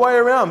the other way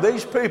around.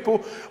 These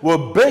people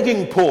were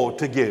begging Paul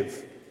to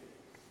give.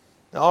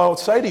 Now, I'll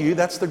say to you,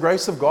 that's the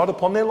grace of God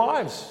upon their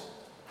lives.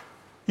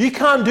 You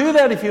can't do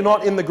that if you're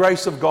not in the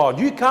grace of God.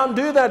 You can't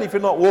do that if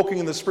you're not walking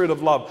in the spirit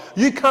of love.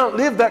 You can't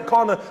live that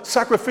kind of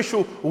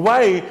sacrificial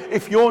way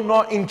if you're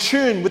not in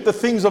tune with the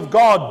things of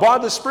God by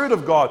the Spirit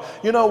of God.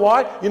 You know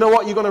why? You know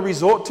what you're going to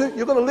resort to?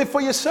 You're going to live for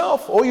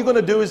yourself. All you're going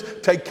to do is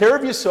take care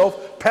of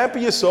yourself, pamper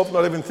yourself,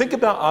 not even think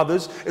about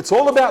others. It's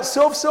all about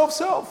self, self,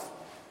 self.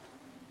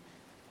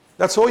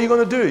 That's all you're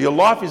going to do. Your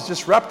life is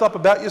just wrapped up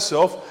about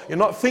yourself. You're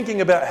not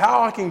thinking about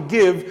how I can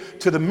give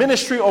to the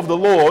ministry of the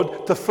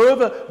Lord to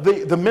further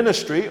the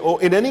ministry,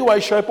 or in any way,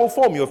 shape or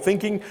form. You're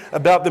thinking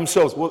about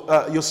themselves,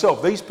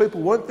 yourself. These people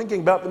weren't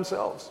thinking about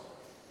themselves.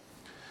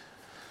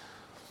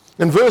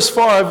 In verse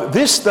 5,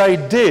 this they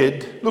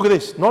did, look at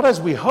this, not as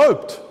we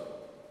hoped,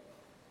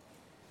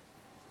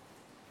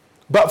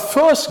 but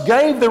first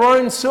gave their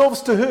own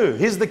selves to who?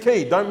 Here's the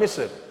key, don't miss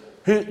it.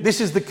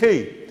 This is the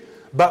key.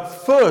 But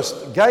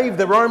first gave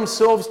their own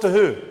selves to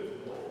who?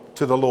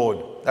 To the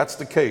Lord. That's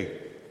the key.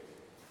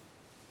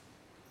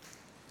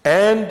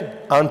 and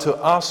unto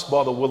us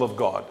by the will of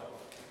God.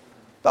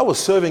 They were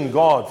serving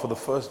God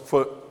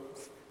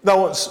they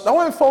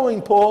weren't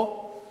following Paul.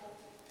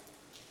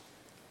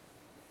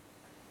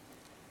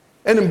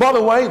 And by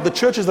the way, the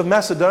churches of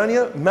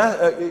Macedonia,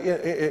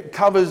 it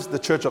covers the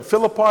church of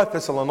Philippi,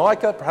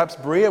 Thessalonica, perhaps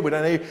Berea. We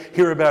don't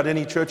hear about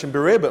any church in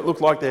Berea, but it looked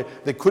like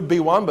there could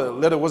be one, but a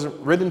letter wasn't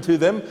written to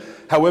them.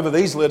 However,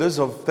 these letters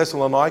of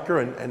Thessalonica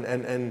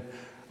and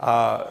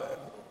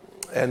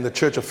the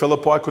church of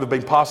Philippi could have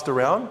been passed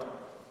around.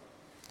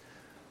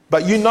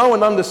 But you know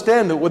and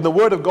understand that when the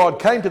word of God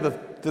came to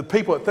the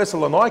people at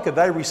Thessalonica,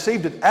 they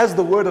received it as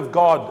the word of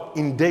God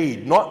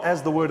indeed, not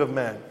as the word of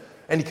man.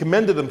 And he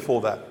commended them for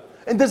that.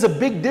 And there's a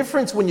big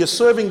difference when you're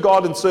serving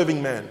God and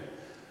serving man.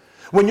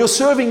 When you're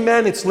serving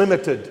man, it's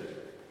limited.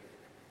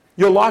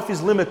 Your life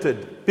is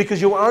limited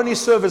because you'll only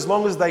serve as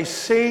long as they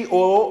see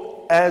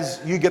or as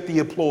you get the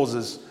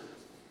applauses,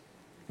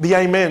 the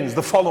amens,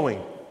 the following,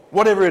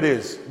 whatever it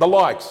is, the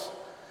likes.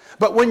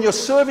 But when you're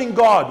serving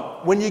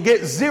God, when you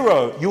get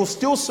zero, you'll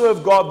still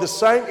serve God the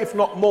same, if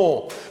not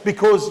more,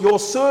 because your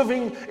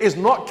serving is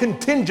not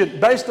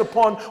contingent based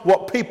upon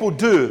what people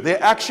do,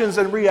 their actions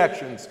and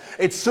reactions.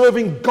 It's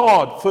serving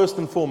God first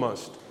and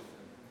foremost.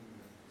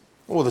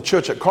 Well, the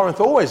church at Corinth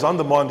always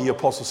undermined the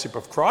apostleship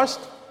of Christ.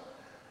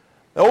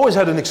 They always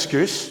had an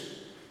excuse.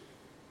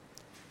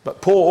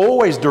 But Paul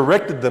always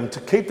directed them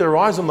to keep their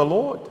eyes on the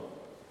Lord,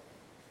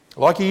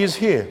 like he is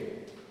here.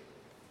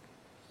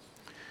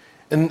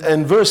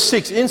 And verse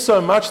 6,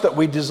 insomuch that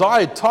we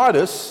desired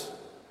Titus,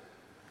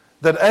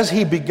 that as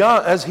he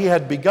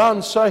had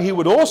begun, so he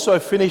would also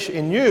finish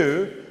in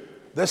you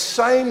the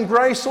same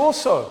grace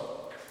also.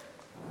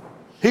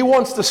 He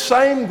wants the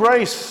same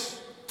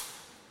grace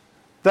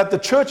that the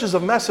churches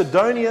of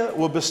Macedonia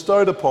were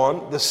bestowed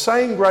upon, the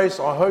same grace.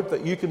 I hope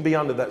that you can be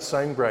under that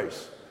same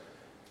grace.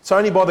 It's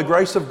only by the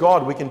grace of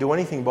God we can do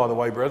anything, by the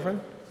way,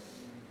 brethren.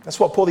 That's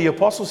what Paul the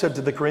Apostle said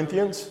to the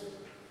Corinthians.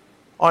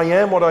 I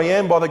am what I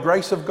am by the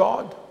grace of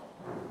God.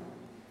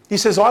 He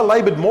says, I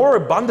labored more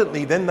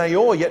abundantly than they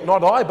all, yet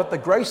not I, but the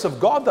grace of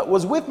God that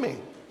was with me.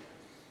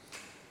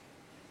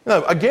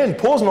 Now, again,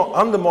 Paul's not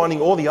undermining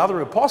all the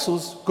other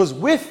apostles, because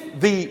with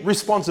the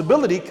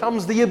responsibility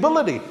comes the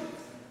ability.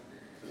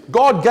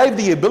 God gave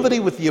the ability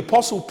with the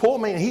apostle Paul.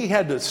 I mean, he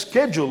had a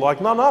schedule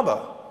like none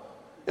other.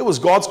 It was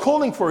God's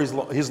calling for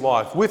his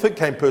life. With it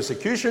came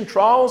persecution,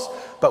 trials,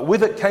 but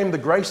with it came the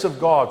grace of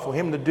God for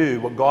him to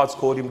do what God's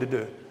called him to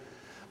do.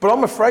 But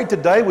I'm afraid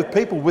today with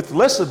people with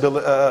less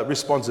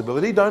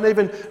responsibility don't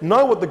even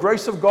know what the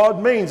grace of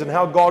God means and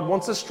how God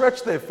wants to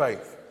stretch their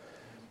faith.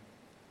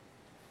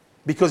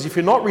 Because if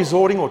you're not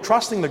resorting or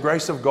trusting the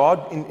grace of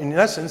God, in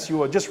essence,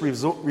 you are just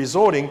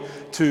resorting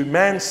to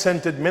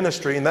man-centered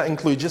ministry, and that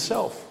includes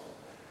yourself.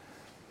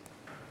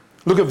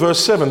 Look at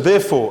verse 7.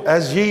 Therefore,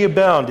 as ye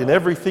abound in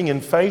everything, in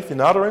faith, in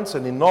utterance,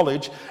 and in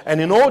knowledge, and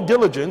in all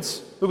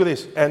diligence, look at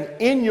this, and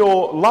in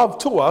your love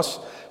to us,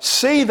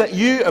 see that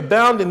you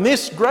abound in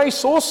this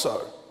grace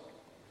also.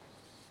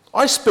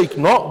 I speak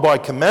not by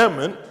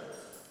commandment,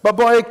 but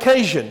by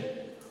occasion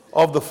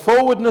of the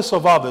forwardness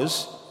of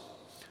others,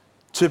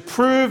 to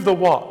prove the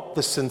what?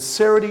 The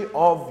sincerity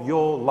of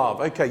your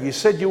love. Okay, you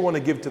said you want to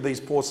give to these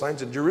poor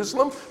saints in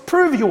Jerusalem.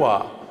 Prove you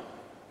are.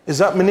 Is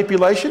that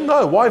manipulation?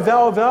 No. Why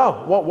vow a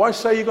vow? Why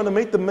say you're going to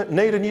meet the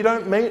need and you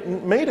don't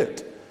meet it?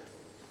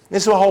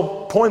 This is the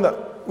whole point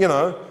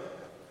that,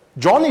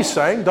 John is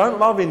saying, don't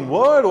love in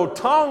word or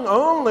tongue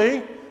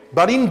only,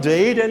 but in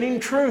deed and in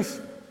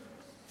truth.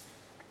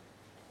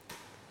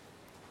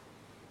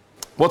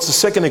 What's the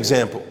second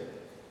example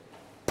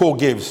Paul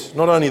gives?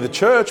 Not only the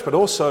church, but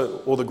also,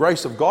 or the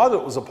grace of God that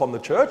was upon the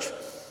church,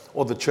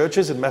 or the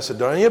churches in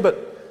Macedonia,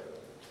 but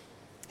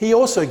he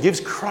also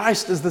gives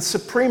Christ as the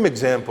supreme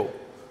example.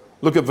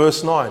 Look at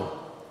verse 9.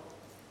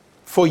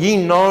 For ye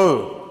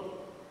know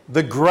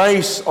the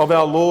grace of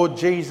our Lord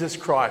Jesus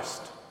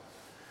Christ,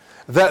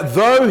 that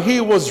though he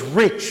was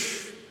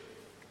rich,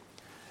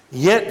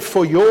 yet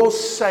for your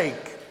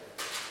sake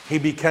he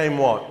became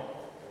what?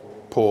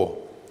 Poor.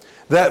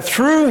 That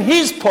through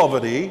his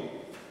poverty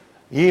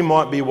ye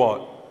might be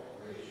what?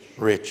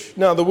 Rich.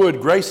 Now the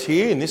word grace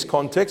here in this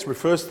context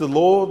refers to the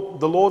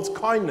Lord's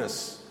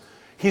kindness,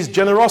 his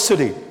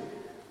generosity.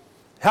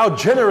 How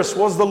generous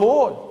was the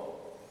Lord?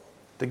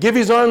 To give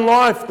his own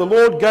life, the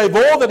Lord gave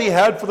all that he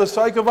had for the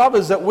sake of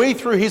others, that we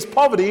through his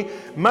poverty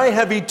may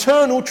have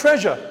eternal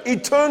treasure,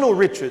 eternal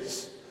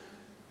riches.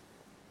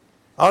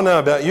 I don't know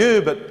about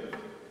you, but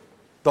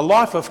the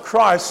life of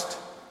Christ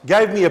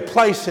gave me a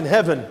place in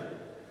heaven,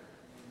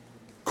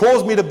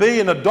 caused me to be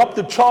an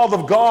adopted child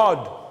of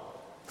God.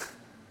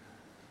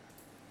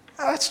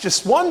 That's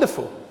just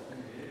wonderful.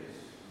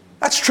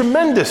 That's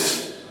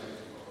tremendous.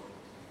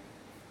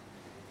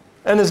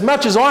 And as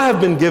much as I have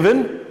been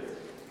given,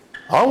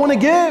 I want to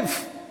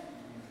give.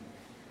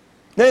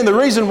 And the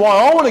reason why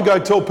I want to go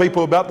tell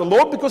people about the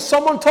Lord, because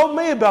someone told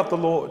me about the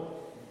Lord.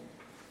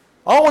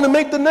 I want to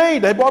meet the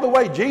need. And by the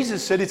way,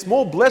 Jesus said it's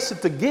more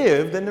blessed to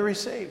give than to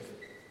receive.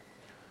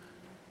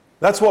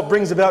 That's what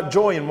brings about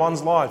joy in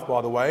one's life,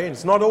 by the way.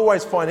 It's not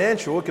always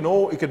financial.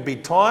 It could be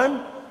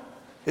time.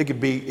 It could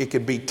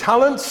be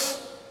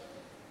talents.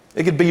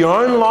 It could be your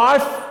own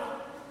life.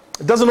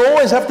 It doesn't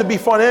always have to be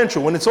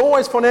financial. When it's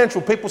always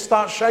financial, people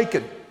start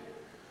shaking.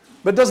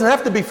 But it doesn't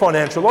have to be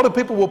financial. A lot of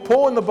people were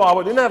poor in the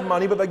Bible, didn't have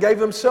money, but they gave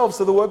themselves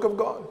to the work of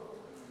God.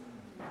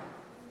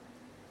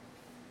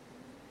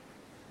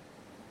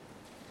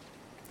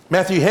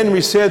 Matthew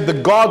Henry said, the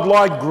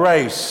godlike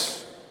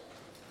grace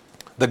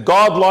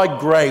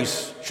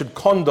should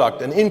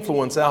conduct and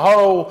influence our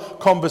whole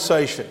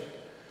conversation,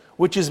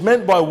 which is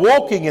meant by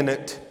walking in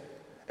it.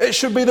 It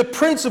should be the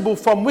principle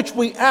from which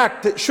we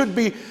act. It should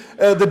be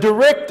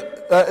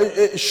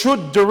it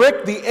should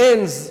direct the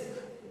ends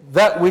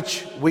at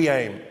which we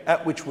aim.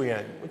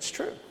 It's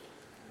true.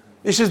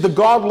 This is the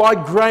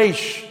godlike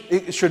grace.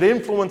 It should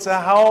influence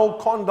our whole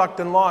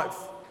conduct in life.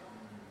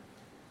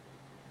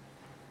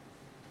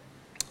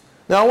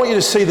 Now I want you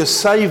to see the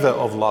savour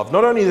of love.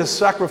 Not only the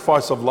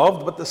sacrifice of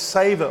love, but the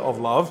savour of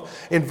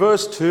love. In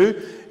verse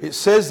 2, it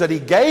says that he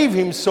gave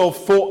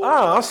himself for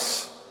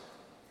us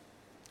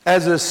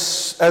as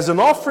an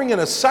offering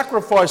and a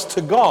sacrifice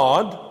to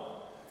God,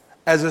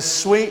 as a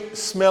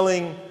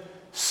sweet-smelling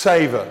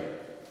savour.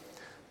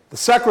 The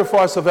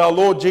sacrifice of our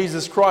Lord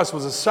Jesus Christ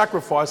was a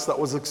sacrifice that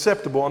was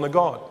acceptable unto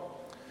God.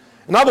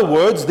 In other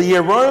words, the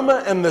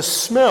aroma and the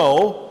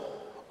smell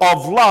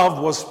of love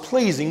was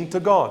pleasing to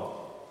God.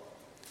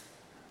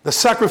 The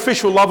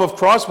sacrificial love of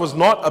Christ was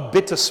not a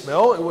bitter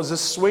smell, it was a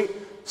sweet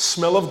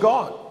smell of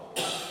God.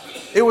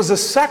 It was a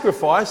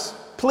sacrifice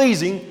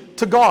pleasing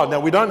to God. Now,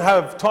 we don't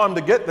have time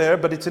to get there,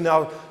 but it's in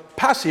our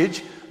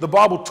passage the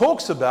Bible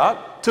talks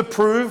about to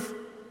prove,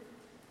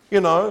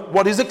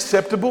 what is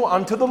acceptable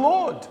unto the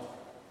Lord.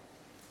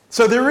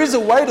 So there is a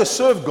way to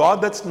serve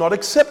God that's not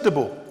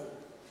acceptable.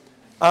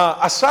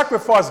 A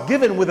sacrifice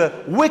given with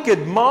a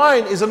wicked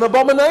mind is an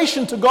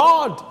abomination to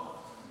God.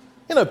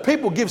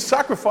 People give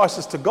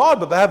sacrifices to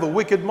God, but they have a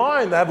wicked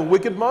mind, they have a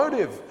wicked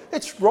motive.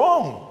 It's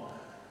wrong.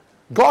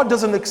 God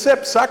doesn't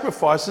accept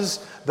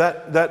sacrifices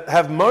that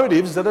have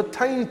motives that are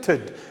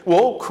tainted.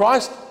 Well,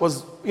 Christ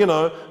was,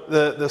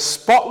 the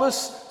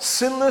spotless,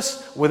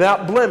 sinless,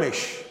 without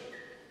blemish.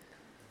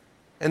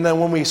 And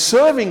then when we're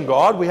serving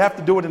God, we have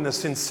to do it in a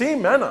sincere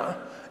manner,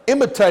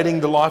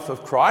 imitating the life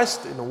of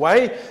Christ in a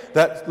way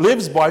that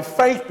lives by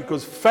faith,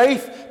 because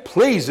faith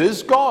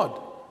pleases God.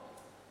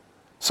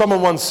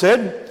 Someone once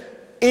said,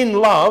 in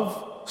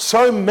love,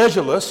 so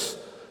measureless,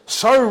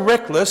 so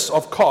reckless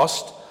of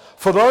cost,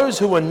 for those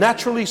who were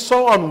naturally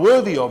so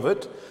unworthy of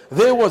it,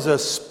 there was a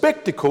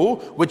spectacle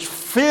which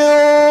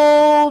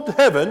filled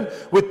heaven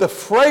with the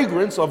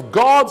fragrance of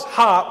God's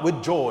heart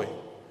with joy.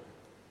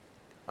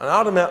 And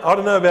I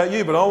don't know about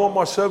you, but I want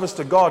my service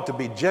to God to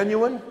be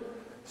genuine,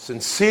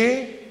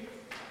 sincere.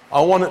 I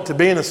want it to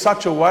be in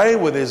such a way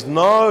where there's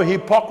no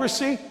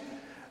hypocrisy,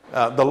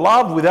 the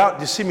love without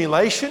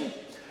dissimulation.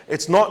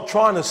 It's not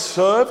trying to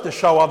serve to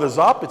show others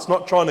up. It's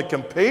not trying to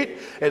compete.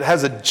 It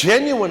has a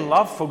genuine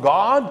love for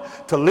God,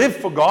 to live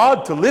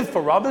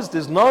for others.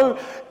 There's no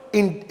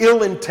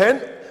ill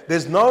intent.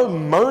 There's no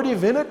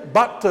motive in it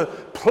but to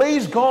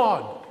please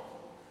God.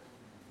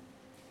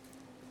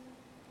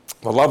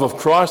 The love of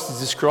Christ is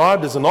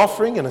described as an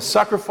offering and a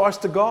sacrifice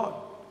to God.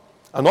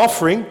 An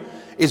offering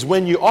is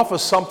when you offer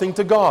something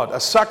to God. A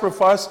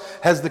sacrifice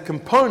has the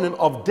component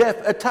of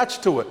death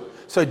attached to it.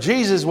 So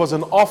Jesus was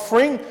an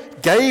offering,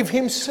 gave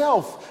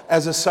himself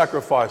as a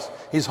sacrifice,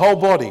 his whole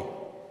body.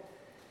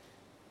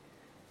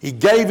 He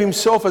gave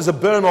himself as a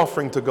burnt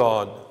offering to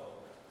God.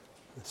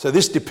 So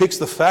this depicts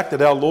the fact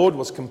that our Lord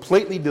was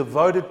completely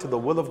devoted to the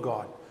will of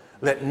God.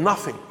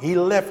 He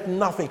left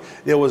nothing.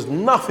 There was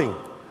nothing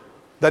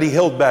that he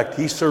held back.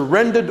 He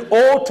surrendered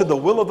all to the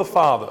will of the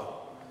Father,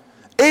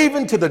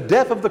 even to the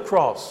death of the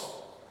cross.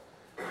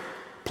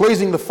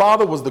 Pleasing the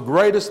Father was the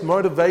greatest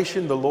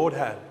motivation the Lord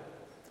had.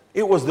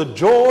 It was the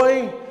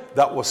joy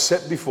that was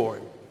set before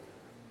him.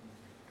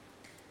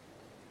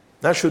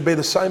 That should be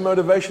the same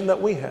motivation that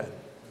we had.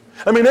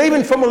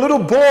 Even from a little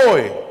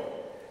boy,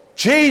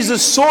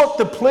 Jesus sought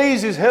to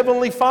please his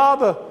heavenly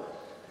Father.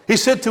 He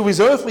said to his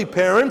earthly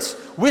parents,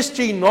 "Wist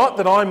ye not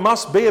that I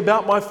must be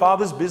about my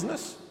Father's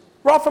business?"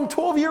 Right from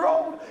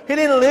 12-year-old. He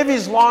didn't live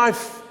his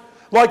life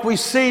like we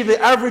see the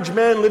average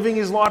man living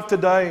his life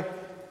today.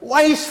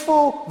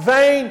 Wasteful,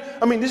 vain.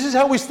 This is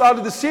how we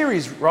started the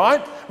series,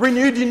 right?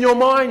 Renewed in your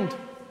mind.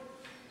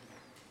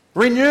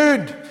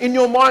 Renewed in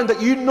your mind that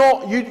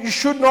you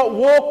should not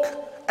walk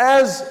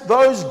as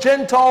those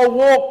Gentiles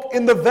walk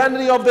in the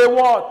vanity of their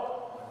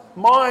what?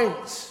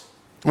 Minds.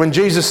 When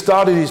Jesus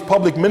started his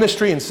public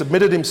ministry and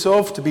submitted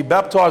himself to be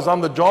baptized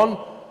under John,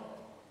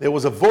 there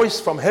was a voice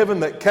from heaven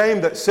that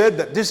came that said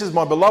that this is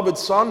my beloved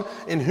Son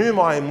in whom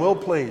I am well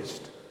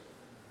pleased.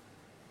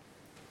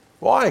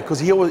 Why? Because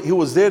he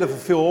was there to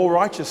fulfill all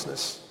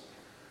righteousness.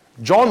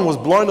 John was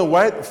blown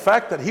away at the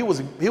fact that he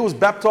was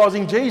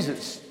baptizing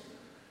Jesus.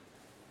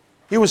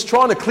 He was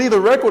trying to clear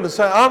the record and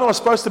say, aren't I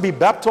supposed to be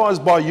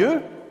baptized by you?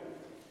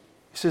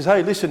 He says,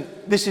 hey, listen,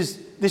 this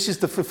is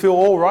to fulfill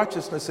all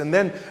righteousness. And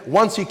then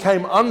once he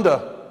came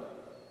under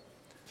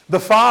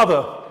the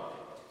Father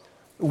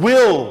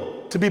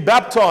will to be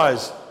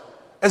baptized,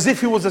 as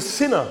if he was a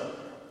sinner,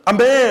 a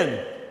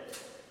man.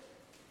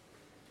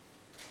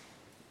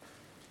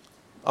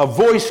 A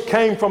voice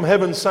came from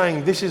heaven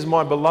saying, "This is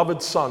my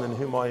beloved Son in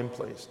whom I am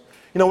pleased."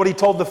 You know what he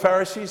told the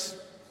Pharisees,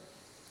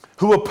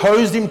 who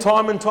opposed him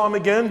time and time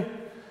again?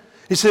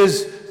 He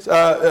says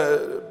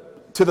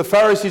to the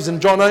Pharisees in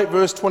John 8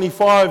 verse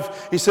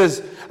 25, he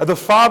says, "The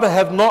Father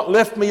hath not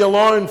left me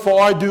alone,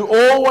 for I do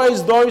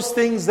always those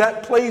things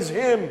that please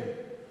him."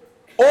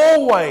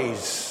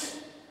 Always.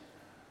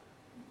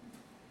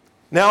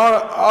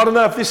 Now, I don't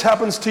know if this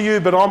happens to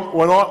you, but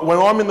when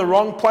I'm in the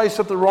wrong place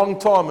at the wrong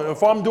time, and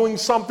if I'm doing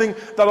something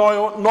that I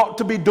ought not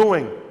to be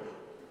doing,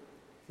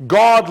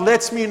 God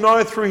lets me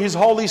know through His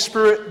Holy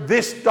Spirit,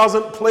 this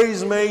doesn't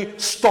please me,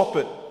 stop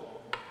it.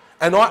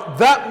 And at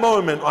that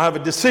moment, I have a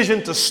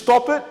decision to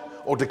stop it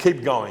or to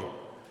keep going.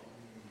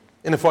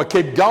 And if I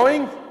keep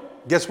going,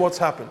 guess what's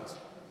happened?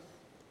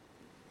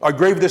 I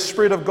grieve the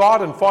Spirit of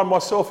God and find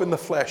myself in the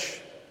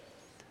flesh.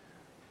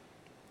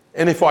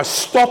 And if I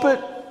stop it,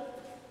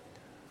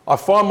 I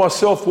find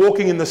myself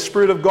walking in the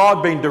Spirit of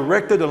God, being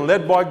directed and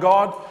led by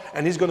God,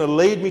 and He's going to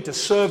lead me to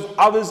serve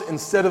others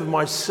instead of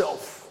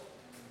myself.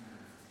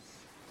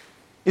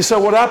 You say,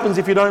 what happens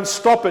if you don't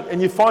stop it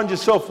and you find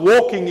yourself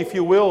walking, if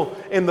you will,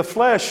 in the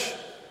flesh?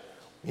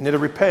 You need to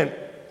repent,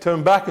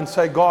 turn back and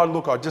say, "God,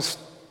 look,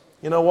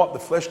 you know what? The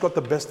flesh got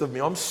the best of me.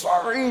 I'm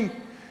sorry.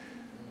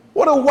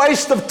 What a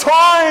waste of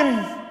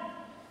time.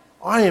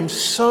 I am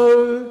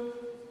so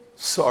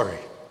sorry.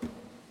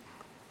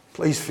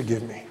 Please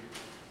forgive me."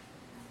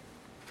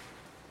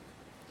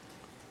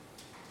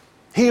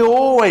 He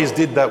always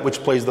did that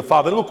which pleased the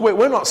Father. Look,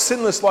 we're not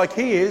sinless like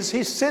He is.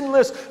 He's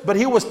sinless, but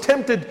He was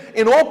tempted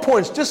in all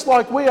points, just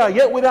like we are,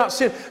 yet without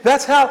sin.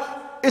 That's how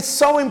it's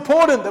so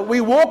important that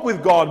we walk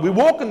with God. We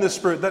walk in the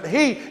Spirit, that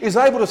He is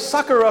able to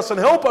succor us and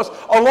help us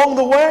along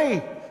the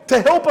way,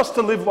 to help us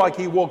to live like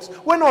He walks.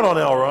 We're not on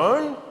our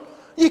own.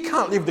 You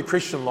can't live the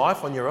Christian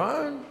life on your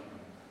own.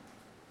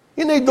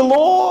 You need the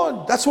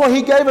Lord. That's why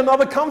He gave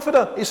another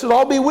comforter. He said,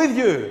 "I'll be with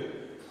you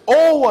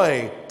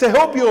always, to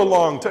help you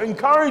along, to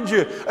encourage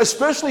you,"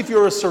 especially if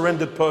you're a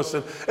surrendered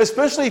person,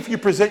 especially if you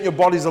present your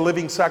body as a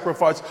living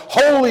sacrifice,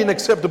 holy and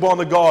acceptable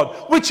unto God,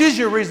 which is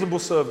your reasonable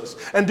service.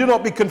 "And do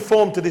not be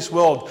conformed to this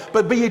world,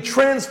 but be ye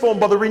transformed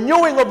by the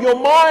renewing of your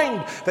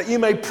mind, that ye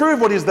may prove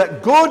what is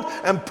that good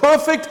and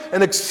perfect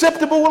and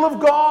acceptable will of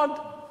God."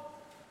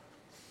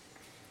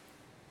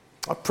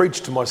 I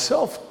preached to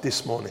myself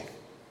this morning.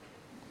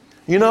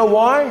 You know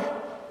why?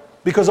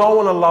 Because I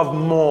want to love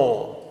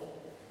more.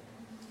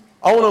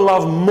 I want to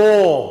love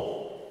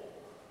more.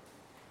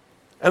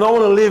 And I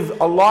want to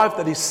live a life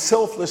that is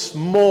selfless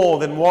more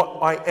than what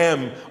I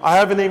am. I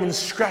haven't even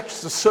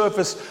scratched the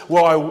surface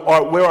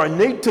where I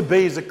need to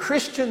be as a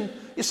Christian.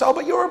 You say, "Oh,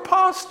 but you're a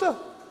pastor."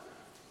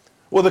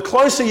 Well, the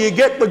closer you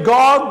get to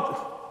God,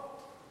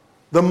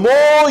 the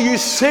more you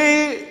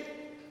see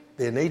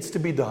there needs to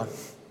be done.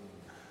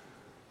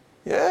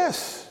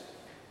 Yes.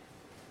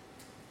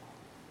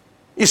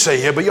 You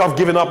say, "Yeah, but I've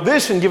given up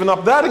this and given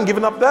up that and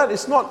given up that."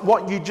 It's not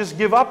what you just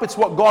give up. It's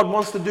what God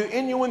wants to do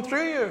in you and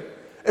through you.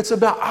 It's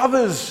about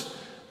others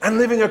and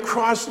living a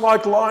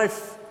Christ-like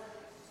life.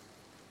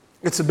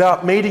 It's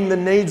about meeting the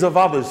needs of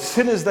others.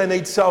 Sinners, they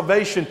need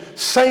salvation.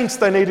 Saints,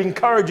 they need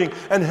encouraging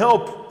and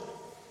help.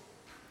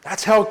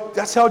 That's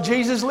how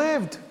Jesus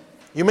lived.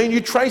 You mean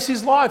you trace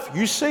His life,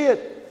 you see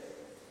it.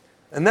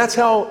 And that's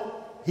how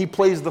He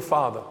pleased the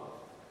Father.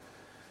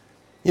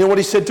 You know what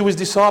He said to His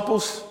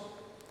disciples?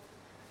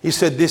 He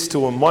said this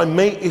to them, "My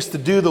meat is to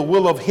do the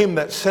will of Him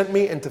that sent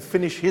me and to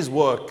finish His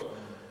work."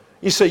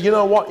 You say, "You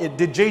know what?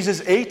 Did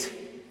Jesus eat?"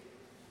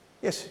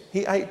 Yes,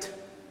 He ate.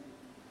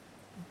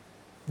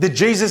 Did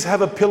Jesus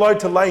have a pillow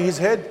to lay His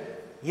head?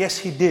 Yes,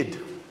 He did.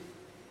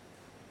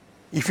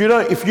 You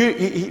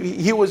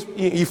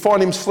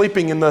find Him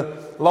sleeping in the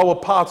lower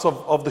parts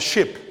of the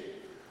ship.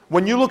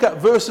 When you look at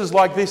verses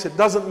like this, it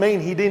doesn't mean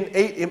He didn't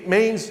eat. It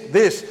means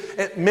this.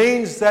 It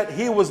means that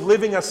He was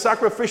living a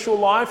sacrificial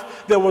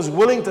life that was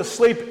willing to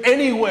sleep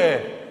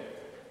anywhere,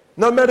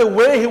 no matter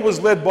where He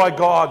was led by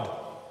God.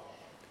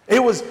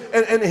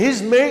 And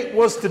His meat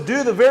was to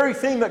do the very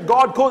thing that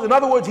God called. In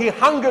other words, He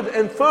hungered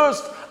and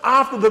thirsted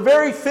after the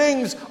very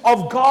things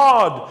of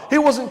God. He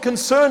wasn't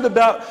concerned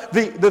about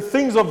the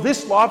things of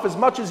this life as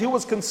much as He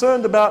was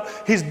concerned about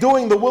His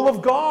doing the will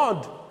of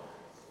God.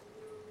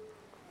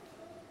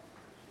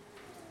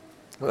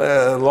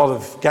 A lot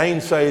of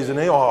gainsayers and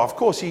of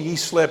course he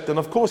slept and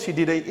of course He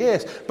did eat.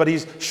 Yes, but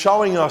He's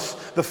showing us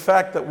the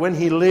fact that when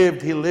He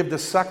lived a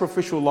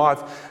sacrificial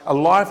life, a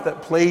life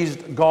that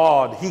pleased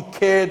God. He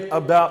cared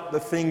about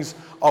the things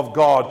of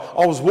God.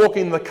 I was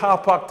walking in the car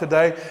park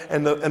today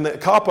and the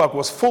car park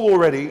was full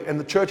already and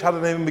the church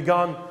hadn't even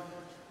begun.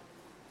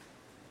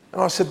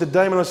 And I said to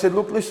Damon,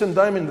 "Look, listen,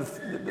 Damon,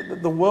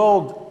 the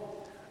world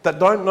that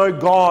don't know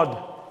God,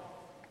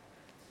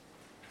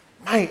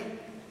 mate,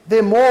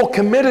 they're more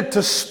committed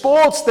to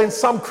sports than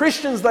some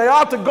Christians they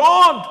are to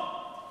God."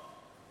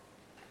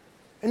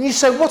 And you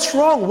say, "What's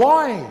wrong?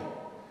 Why?"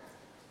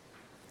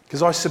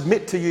 Because I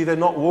submit to you, they're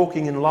not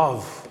walking in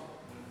love.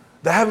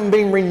 They haven't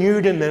been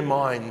renewed in their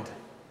mind.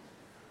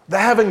 They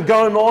haven't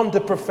gone on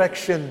to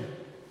perfection.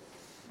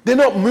 They're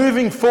not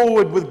moving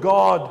forward with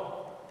God.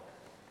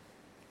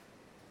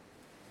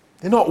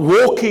 They're not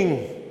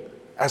walking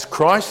as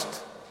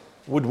Christ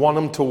would want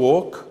them to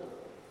walk.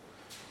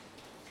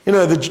 You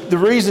know, the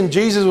reason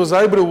Jesus was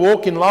able to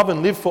walk in love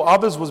and live for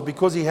others was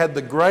because he had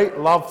the great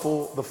love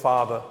for the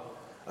Father.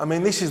 I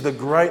mean, this is the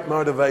great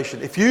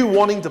motivation. If you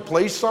wanting to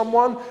please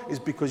someone, it's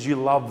because you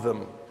love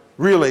them.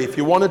 Really, if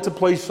you wanted to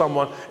please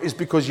someone, it's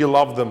because you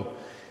love them.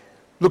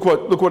 Look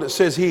what it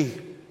says here.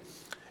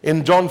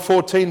 In John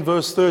 14,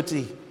 verse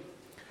 30.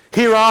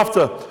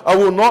 Hereafter, I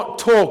will not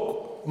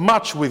talk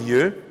much with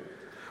you,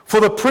 for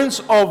the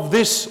prince of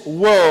this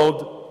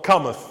world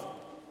cometh.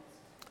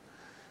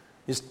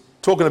 He's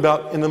talking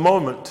about in the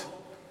moment.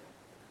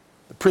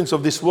 The prince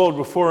of this world,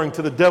 referring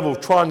to the devil,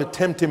 trying to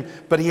tempt him,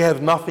 but he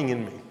have nothing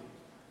in me.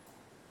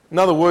 In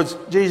other words,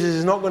 Jesus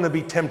is not going to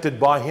be tempted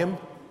by him.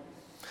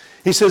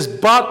 He says,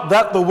 but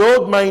that the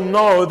world may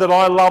know that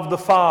I love the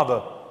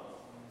Father.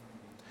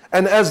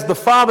 And as the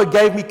Father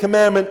gave me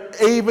commandment,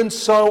 even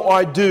so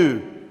I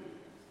do.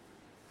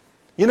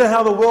 You know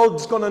how the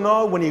world's going to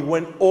know? When he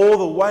went all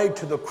the way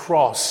to the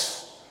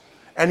cross.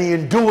 And he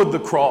endured the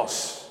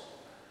cross.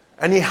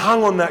 And he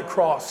hung on that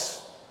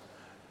cross.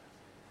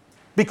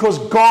 Because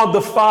God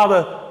the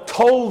Father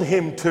told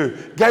him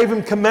to. Gave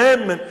him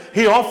commandment.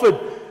 He offered.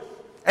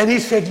 And he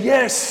said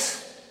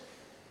yes.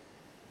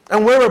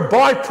 And we're a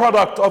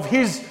byproduct of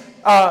his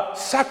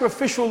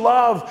sacrificial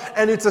love.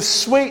 And it's a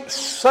sweet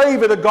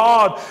savor to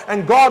God.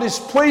 And God is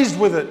pleased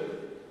with it.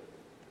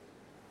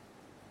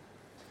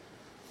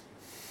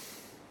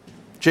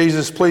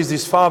 Jesus pleased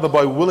his Father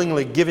by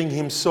willingly giving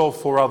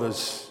himself for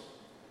others.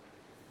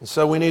 And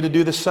so we need to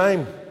do the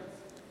same.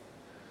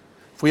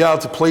 If we are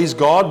to please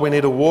God, we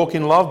need to walk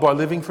in love by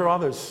living for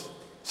others.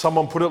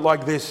 Someone put it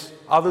like this: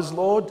 others,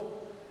 Lord?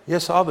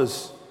 Yes,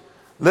 others.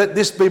 Let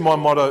this be my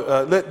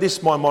motto. Let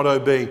this my motto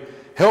be: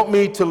 help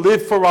me to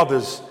live for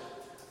others,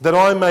 that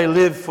I may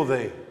live for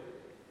thee.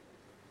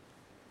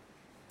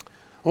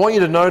 I want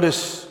you to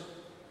notice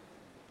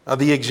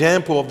the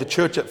example of the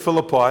church at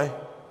Philippi.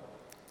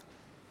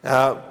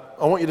 I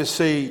want you to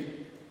see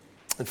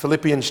in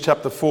Philippians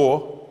chapter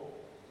 4,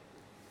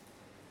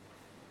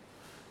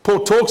 Paul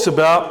talks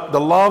about the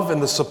love and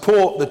the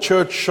support the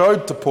church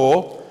showed to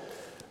Paul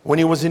when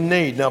he was in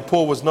need. Now,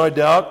 Paul was no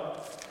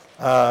doubt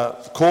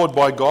called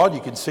by God.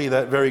 You can see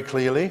that very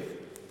clearly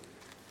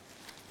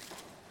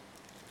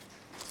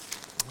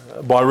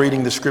by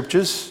reading the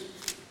scriptures.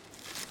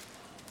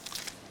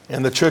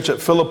 And the church at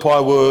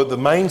Philippi were the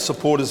main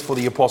supporters for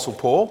the Apostle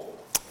Paul.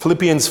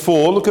 Philippians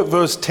 4, look at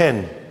verse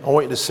 10. I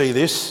want you to see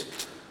this.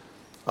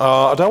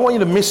 I don't want you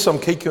to miss some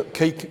key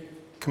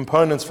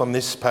components from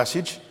this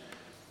passage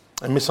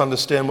and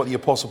misunderstand what the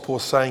Apostle Paul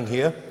is saying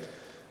here.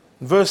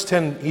 In verse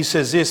 10, he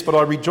says this: but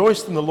I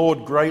rejoiced in the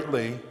Lord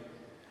greatly,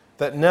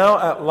 that now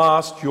at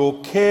last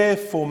your care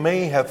for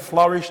me hath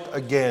flourished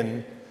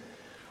again,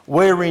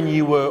 wherein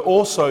you were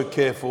also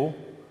careful,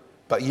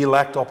 but ye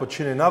lacked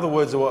opportunity. In other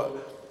words, they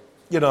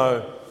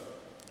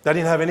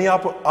didn't have any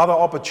other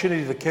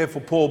opportunity to care for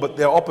Paul, but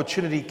their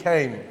opportunity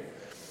came.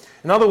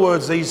 In other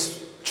words,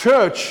 these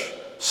church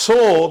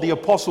saw the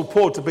Apostle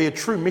Paul to be a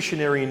true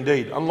missionary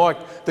indeed,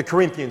 unlike the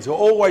Corinthians, who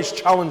always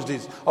challenged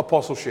his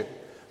apostleship.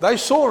 They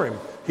saw him.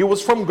 He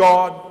was from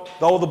God.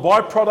 They were the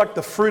byproduct,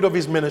 the fruit of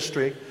his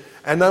ministry,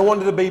 and they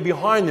wanted to be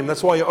behind him.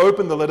 That's why he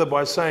opened the letter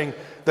by saying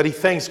that he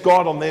thanks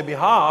God on their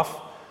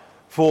behalf,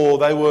 for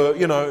they were,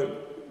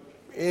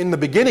 in the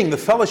beginning, the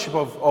fellowship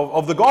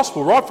of the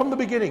gospel. Right from the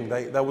beginning,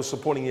 they were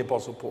supporting the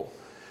Apostle Paul.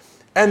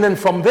 And then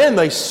from then,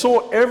 they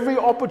sought every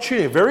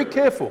opportunity, very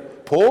careful.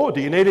 Paul,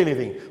 do you need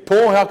anything?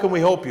 Paul, how can we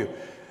help you?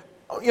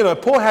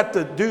 Paul had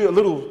to do a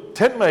little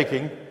tent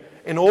making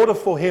in order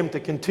for him to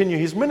continue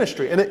his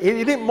ministry. And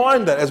he didn't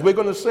mind that, as we're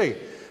going to see.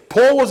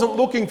 Paul wasn't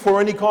looking for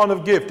any kind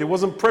of gift. He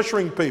wasn't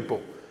pressuring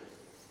people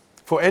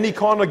for any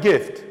kind of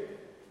gift.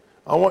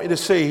 I want you to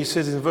see, he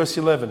says in verse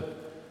 11,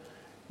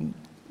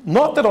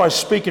 not that I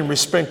speak in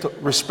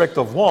respect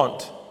of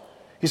want.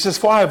 He says,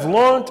 for I have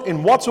learnt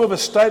in whatsoever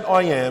state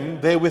I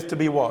am, therewith to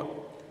be what?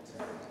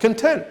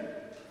 Content.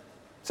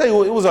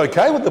 So it was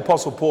okay with the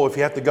Apostle Paul if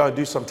he had to go and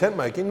do some tent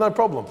making, no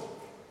problem.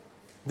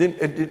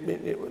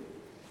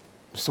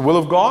 It's the will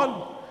of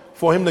God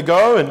for him to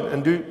go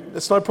and do,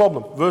 that's no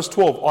problem. Verse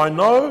 12, I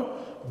know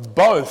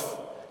both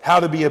how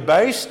to be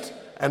abased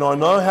and I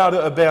know how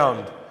to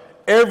abound.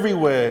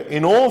 Everywhere,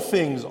 in all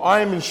things,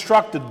 I am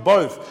instructed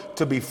both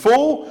to be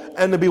full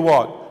and to be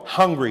what?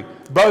 Hungry.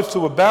 Both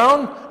to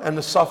abound and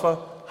to suffer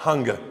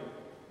hunger.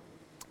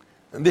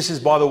 And this is,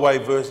 by the way,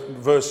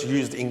 verse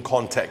used in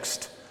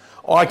context.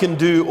 I can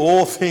do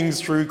all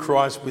things through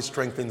Christ which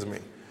strengthens me.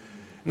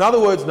 In other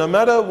words, no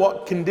matter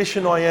what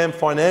condition I am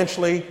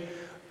financially,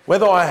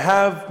 whether I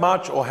have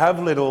much or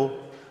have little,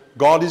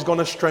 God is going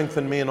to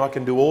strengthen me and I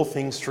can do all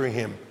things through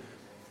him.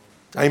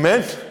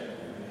 Amen?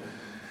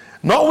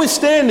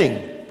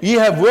 Notwithstanding, ye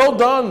have well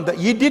done that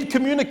ye did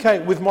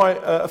communicate with my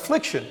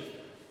affliction.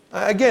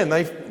 Again,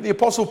 the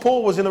Apostle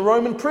Paul was in a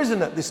Roman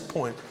prison at this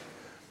point.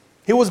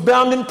 He was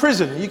bound in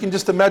prison. You can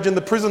just imagine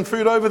the prison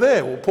food over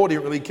there. Well, Paul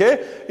didn't really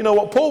care. You know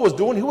what Paul was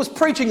doing? He was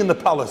preaching in the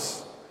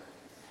palace.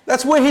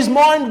 That's where his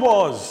mind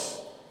was.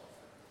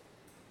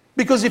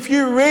 Because if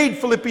you read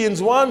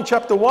Philippians 1,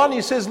 chapter 1,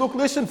 he says, look,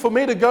 listen, for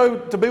me to go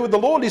to be with the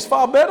Lord is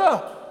far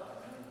better.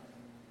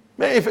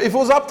 Man, if it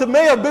was up to me,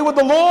 I'd be with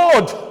the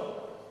Lord.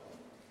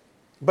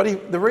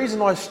 But the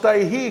reason I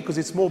stay here, because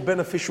it's more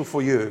beneficial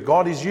for you.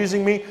 God is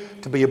using me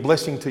to be a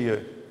blessing to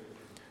you.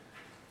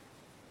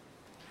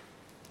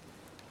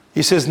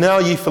 He says, now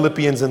ye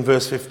Philippians in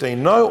verse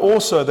 15, know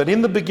also that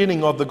in the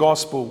beginning of the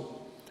gospel,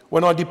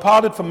 when I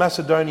departed from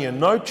Macedonia,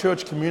 no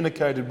church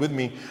communicated with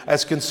me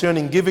as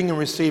concerning giving and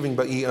receiving,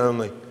 but ye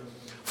only.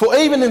 For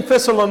even in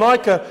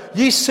Thessalonica,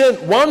 ye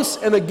sent once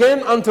and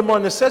again unto my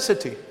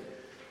necessity.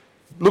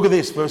 Look at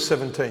this, verse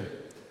 17.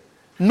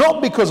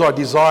 Not because I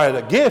desired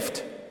a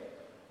gift,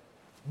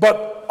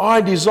 but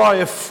I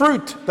desire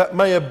fruit that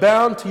may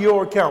abound to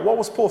your account. What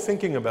was Paul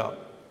thinking about?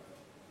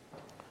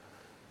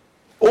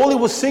 All he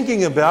was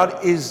thinking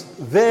about is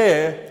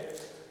their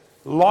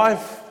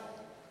life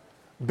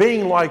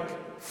being like,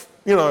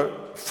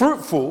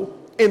 fruitful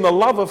in the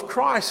love of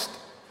Christ.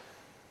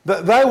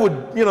 That they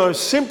would,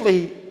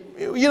 simply,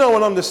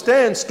 and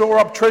understand, store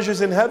up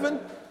treasures in heaven.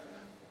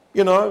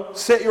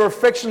 Set your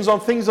affections on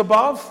things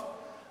above.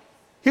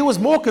 He was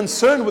more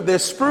concerned with their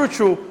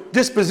spiritual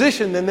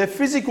disposition than their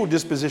physical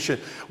disposition.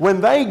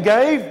 When they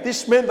gave,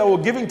 this meant they were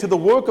giving to the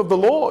work of the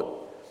Lord.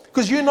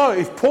 Because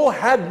if Paul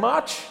had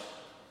much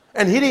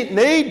and he didn't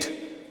need,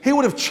 he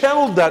would have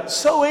channeled that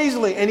so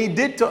easily, and he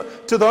did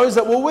to those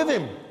that were with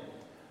him.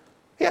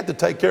 He had to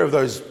take care of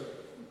those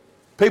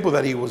people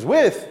that he was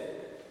with.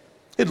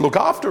 He'd look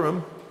after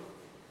them.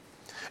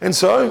 And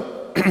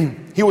so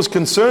he was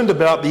concerned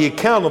about the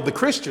account of the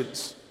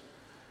Christians.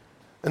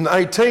 In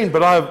 18,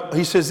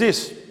 he says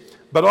this,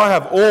 but I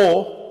have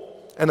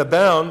all and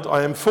abound,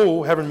 I am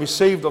full, having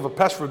received of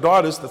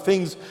Epaphroditus the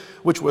things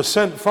which were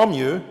sent from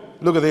you.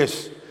 Look at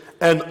this.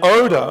 An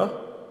odor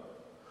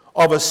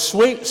of a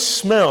sweet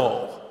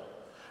smell,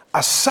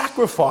 a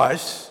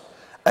sacrifice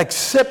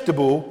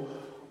acceptable,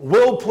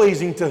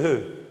 well-pleasing to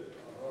who?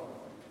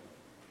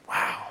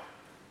 Wow.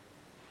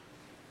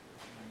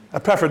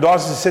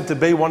 Epaphroditus is said to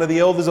be one of the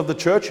elders of the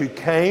church who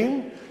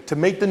came to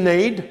meet the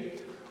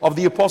need of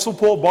the Apostle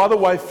Paul. By the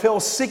way, fell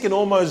sick and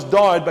almost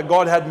died, but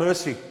God had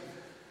mercy.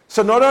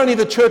 So not only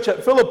the church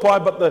at Philippi,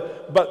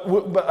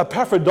 but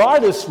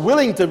Epaphroditus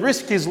willing to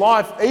risk his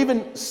life,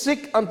 even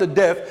sick unto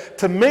death,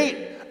 to meet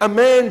a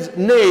man's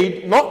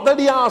need, not that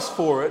he asked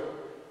for it.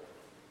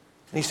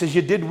 And he says,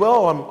 you did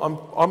well,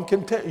 I'm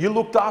content. You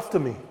looked after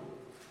me.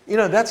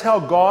 That's how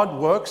God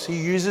works. He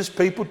uses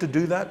people to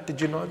do that. Did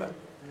you know that?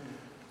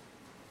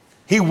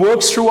 He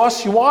works through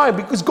us. Why?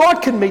 Because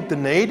God can meet the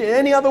need in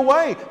any other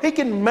way. He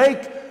can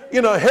make,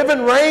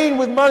 heaven rain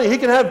with money. He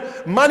can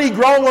have money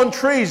growing on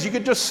trees. You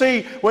could just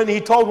see when he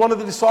told one of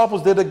the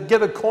disciples to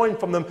get a coin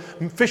from the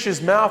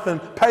fish's mouth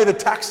and pay the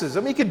taxes.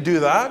 He could do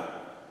that.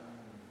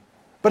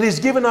 But he's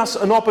given us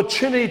an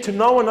opportunity to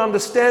know and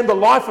understand the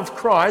life of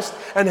Christ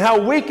and how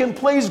we can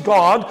please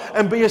God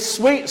and be a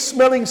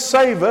sweet-smelling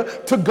savor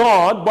to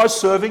God by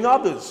serving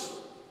others.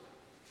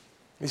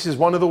 This is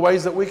one of the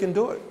ways that we can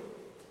do it.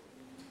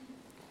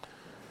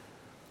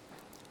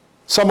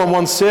 Someone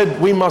once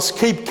said, we must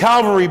keep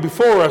Calvary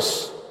before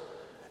us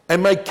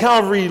and make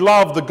Calvary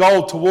love the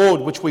goal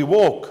toward which we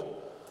walk.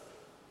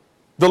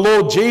 The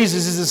Lord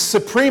Jesus is a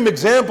supreme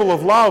example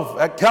of love.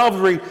 At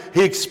Calvary,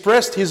 he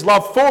expressed his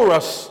love for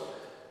us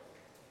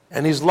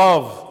and his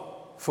love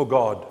for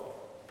God.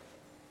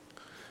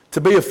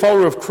 To be a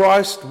follower of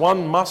Christ,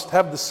 one must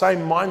have the same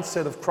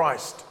mindset of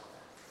Christ.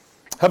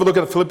 Have a look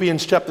at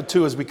Philippians chapter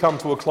 2 as we come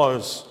to a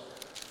close.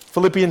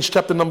 Philippians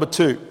chapter number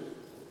 2.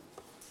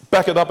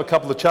 Back it up a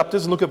couple of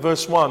chapters and look at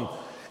verse 1.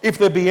 If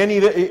there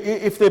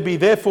be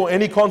therefore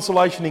any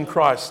consolation in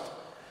Christ,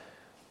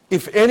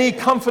 if any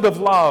comfort of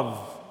love,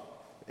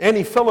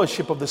 any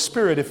fellowship of the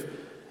Spirit, if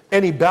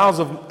any bowels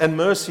and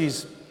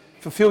mercies,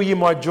 fulfill ye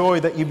my joy,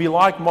 that ye be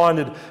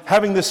like-minded,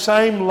 having the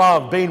same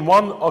love, being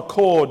one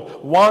accord,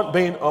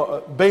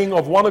 being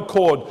of one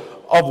accord,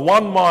 of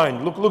one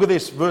mind. Look at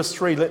this, verse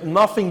 3. Let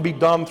nothing be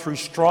done through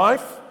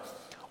strife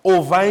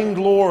or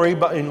vainglory,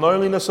 but in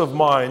lowliness of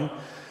mind.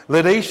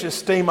 Let each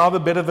esteem other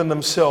better than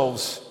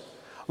themselves.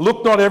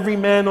 Look not every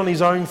man on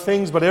his own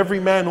things, but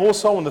every man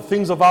also on the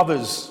things of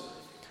others.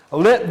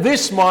 Let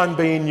this mind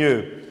be in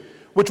you,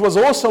 which was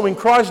also in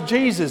Christ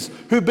Jesus,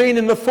 who being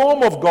in the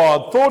form of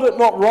God, thought it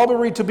not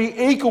robbery to be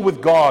equal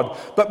with God,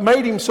 but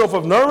made himself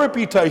of no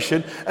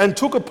reputation, and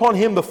took upon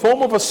him the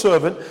form of a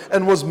servant,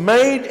 and was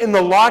made in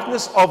the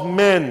likeness of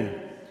men.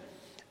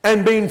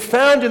 And being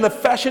found in the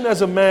fashion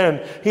as a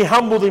man, he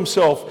humbled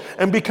himself,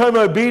 and became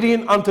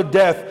obedient unto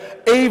death,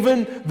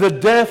 even the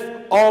death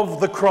of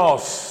the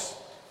cross.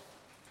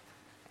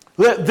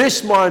 Let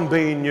this mind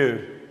be in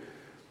you.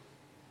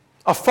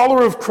 A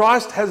follower of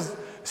Christ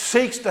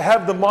seeks to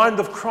have the mind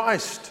of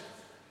Christ.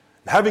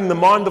 Having the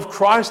mind of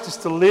Christ is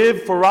to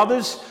live for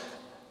others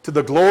to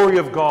the glory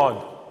of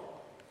God.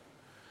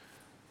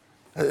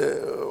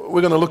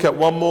 We're going to look at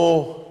one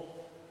more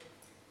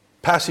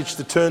passage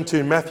to turn to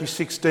in Matthew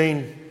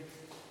 16,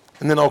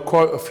 and then I'll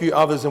quote a few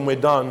others and we're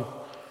done.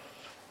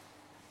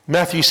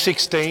 Matthew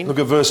 16, look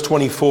at verse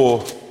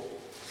 24.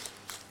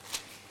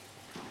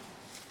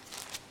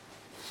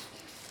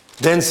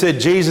 Then said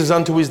Jesus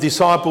unto his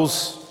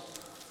disciples,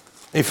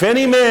 if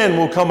any man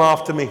will come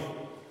after me,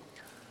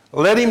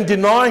 let him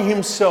deny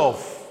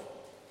himself,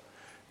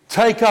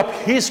 take up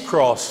his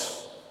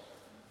cross,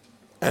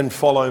 and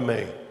follow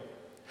me.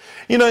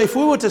 You know, if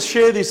we were to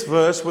share this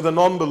verse with a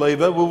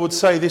non-believer, we would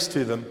say this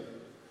to them.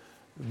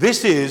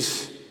 This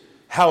is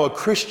how a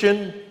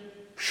Christian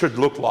should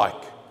look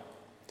like.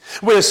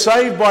 We're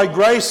saved by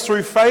grace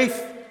through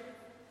faith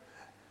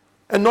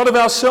and not of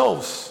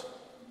ourselves.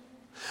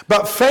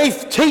 But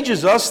faith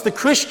teaches us,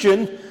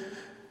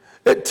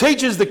 it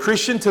teaches the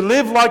Christian to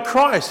live like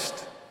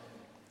Christ.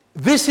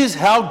 This is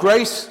how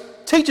grace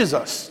teaches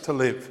us to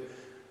live.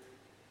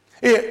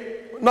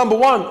 Number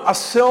one, a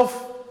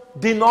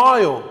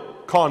self-denial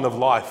kind of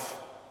life.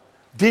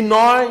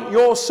 Deny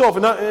yourself.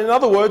 In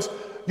other words,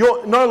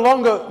 you're no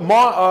longer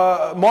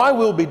my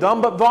will be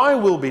done, but thy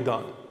will be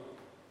done.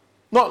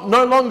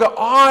 No longer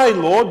I,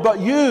 Lord, but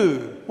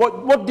you.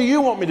 What do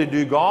you want me to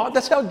do, God?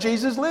 That's how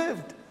Jesus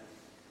lived.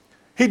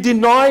 He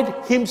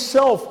denied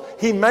himself.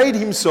 He made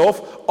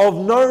himself of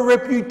no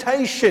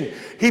reputation.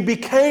 He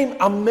became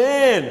a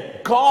man.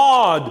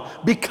 God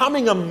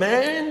becoming a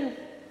man.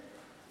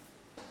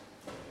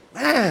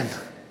 Man,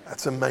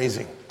 that's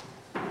amazing.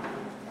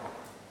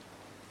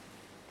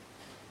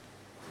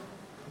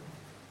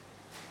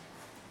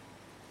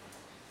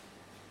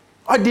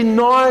 I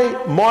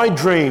deny my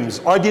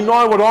dreams. I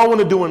deny what I want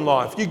to do in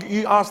life.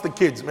 You ask the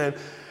kids, man,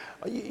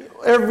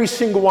 every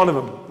single one of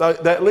them,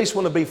 they at least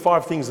want to be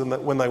 5 things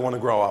when they want to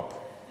grow up.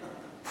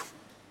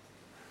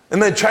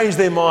 And they change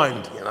their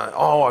mind. You know,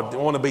 oh, I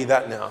want to be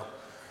that now.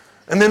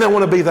 And then they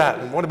want to be that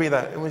and want to be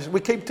that. And we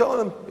keep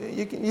telling them,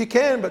 you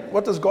can, but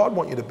what does God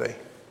want you to be?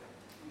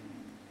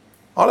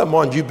 I don't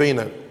mind you being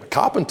a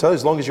carpenter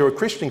as long as you're a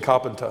Christian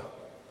carpenter.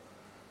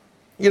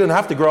 You didn't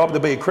have to grow up to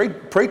be a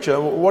preacher.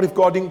 What if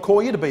God didn't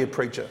call you to be a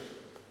preacher?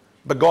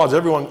 But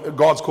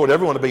God's called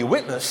everyone to be a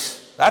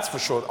witness. That's for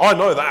sure. I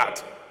know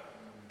that.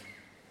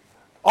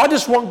 I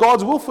just want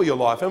God's will for your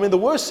life. I mean, the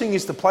worst thing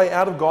is to play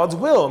out of God's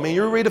will. I mean,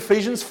 you read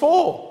Ephesians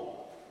 4.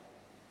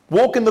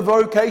 Walk in the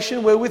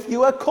vocation wherewith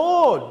you are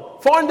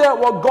called. Find out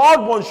what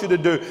God wants you to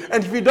do.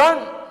 And if you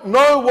don't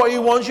know what He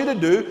wants you to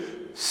do,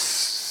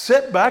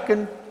 sit back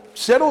and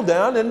settle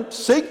down and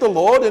seek the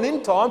Lord, and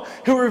in time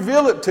He'll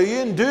reveal it to you,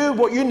 and do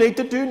what you need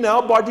to do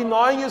now by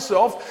denying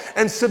yourself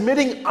and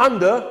submitting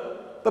under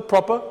the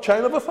proper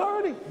chain of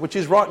authority, which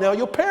is right now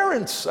your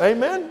parents.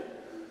 Amen?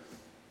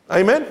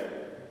 Amen?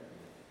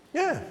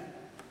 Yeah.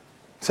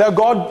 It's how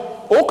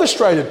God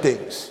orchestrated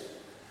things.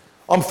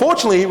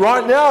 Unfortunately,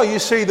 right now you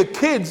see the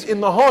kids in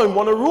the home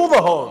want to rule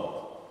the home.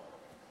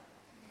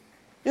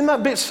 Isn't that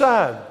a bit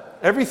sad?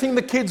 Everything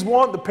the kids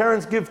want, the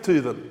parents give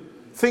to them,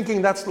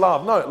 thinking that's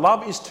love. No,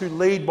 love is to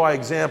lead by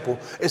example.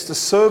 It's to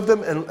serve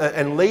them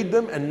and lead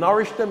them and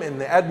nourish them in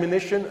the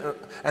admonition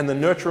and the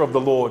nurture of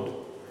the Lord.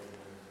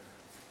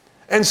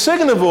 And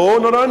second of all,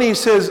 not only he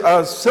says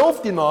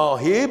self-denial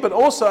here, but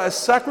also a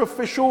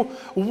sacrificial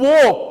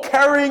walk,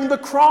 carrying the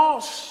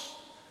cross.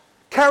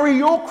 Carry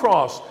your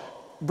cross.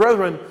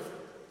 Brethren,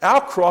 our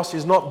cross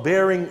is not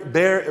bearing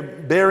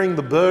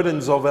the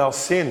burdens of our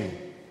sin.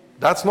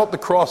 That's not the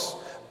cross.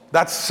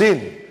 That's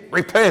sin.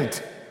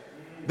 Repent.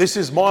 This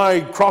is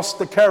my cross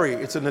to carry.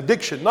 It's an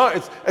addiction. No,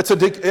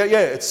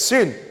 it's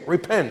sin.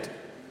 Repent.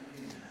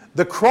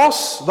 The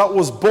cross that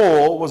was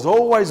bore was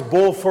always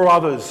bore for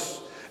others.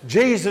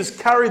 Jesus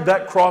carried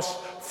that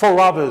cross for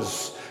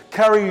others.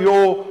 Carry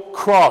your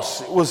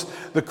cross. It was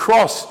the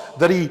cross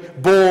that He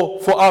bore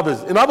for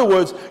others. In other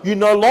words, you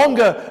no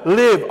longer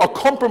live a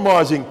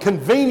compromising,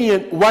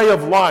 convenient way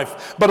of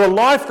life, but a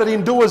life that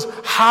endures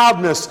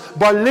hardness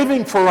by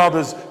living for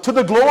others to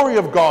the glory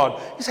of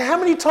God. You say, how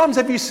many times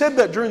have you said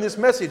that during this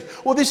message?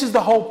 Well, this is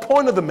the whole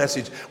point of the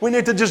message. We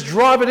need to just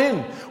drive it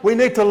in. We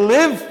need to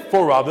live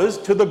for others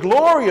to the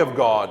glory of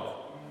God.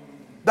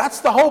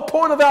 That's the whole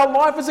point of our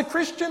life as a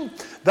Christian.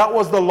 That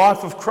was the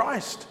life of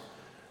Christ.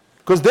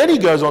 Because then He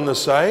goes on to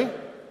say,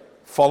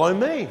 follow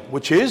me,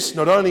 which is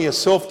not only a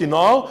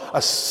self-denial,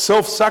 a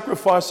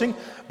self-sacrificing,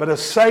 but a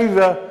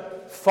Saviour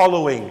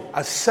following.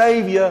 A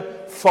Saviour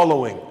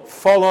following.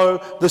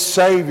 Follow the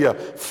Saviour.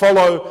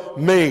 Follow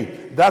me.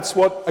 That's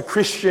what a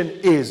Christian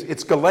is.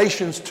 It's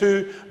Galatians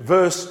 2,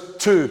 verse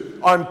 2.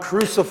 I'm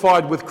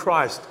crucified with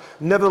Christ.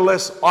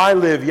 Nevertheless, I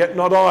live, yet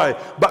not I,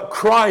 but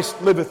Christ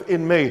liveth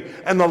in me.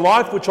 And the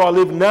life which I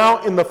live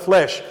now in the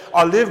flesh,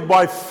 I live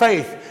by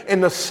faith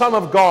in the Son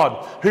of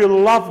God, who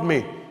loved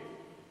me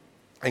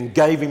and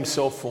gave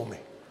Himself for me.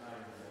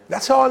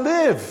 That's how I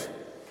live.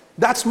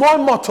 That's my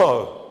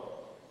motto.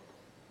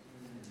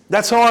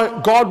 That's how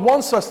God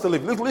wants us to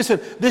live. Listen,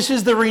 this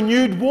is the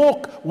renewed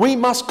walk we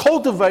must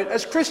cultivate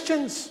as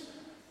Christians.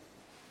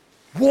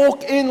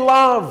 Walk in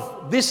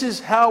love. This is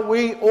how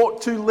we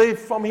ought to live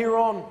from here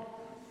on.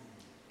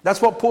 That's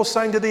what Paul's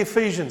saying to the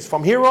Ephesians.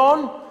 From here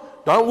on,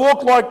 don't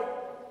walk like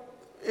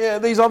Yeah,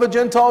 these other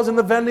Gentiles in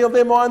the vanity of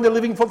their mind, they're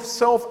living for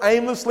self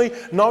aimlessly,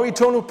 no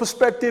eternal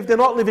perspective. They're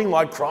not living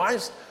like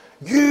Christ.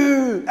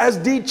 You, as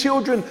dear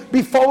children,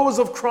 be followers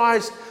of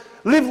Christ.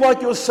 Live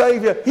like your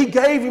Savior. He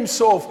gave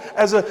himself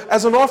as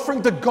an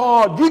offering to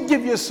God. You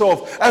give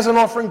yourself as an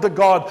offering to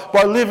God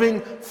by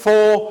living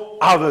for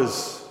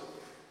others.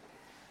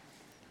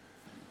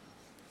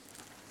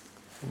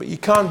 But you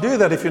can't do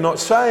that if you're not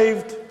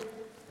saved.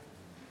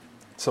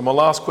 So my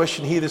last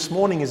question here this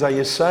morning is, are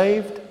you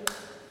saved?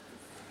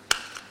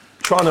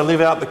 Trying to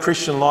live out the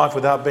Christian life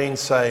without being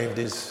saved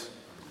is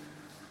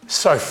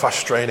so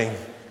frustrating.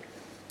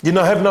 You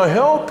have no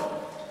help.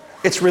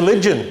 It's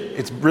religion.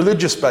 It's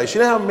religious based.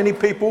 You know how many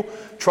people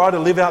try to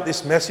live out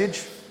this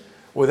message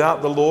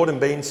without the Lord and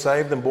being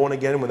saved and born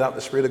again and without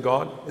the Spirit of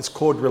God? It's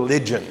called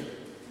religion.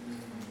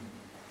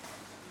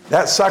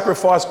 That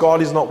sacrifice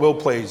God is not well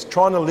pleased.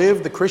 Trying to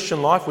live the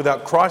Christian life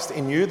without Christ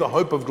in you, the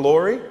hope of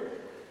glory,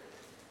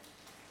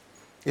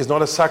 is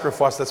not a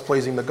sacrifice that's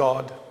pleasing to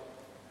God.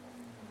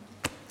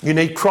 You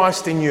need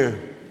Christ in you.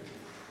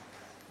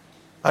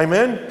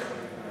 Amen?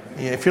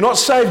 Yeah, if you're not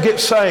saved, get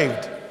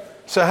saved.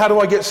 So how do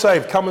I get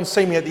saved? Come and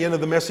see me at the end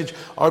of the message.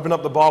 Open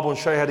up the Bible and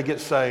show you how to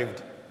get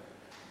saved.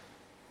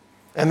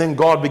 And then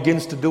God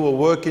begins to do a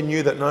work in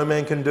you that no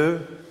man can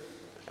do.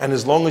 And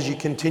as long as you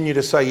continue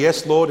to say,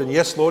 yes, Lord, and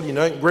yes, Lord, you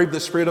don't grieve the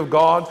Spirit of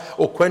God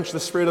or quench the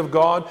Spirit of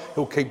God,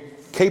 He'll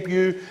keep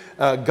you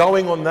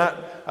going on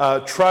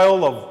that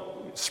trail of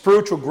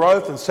spiritual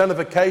growth and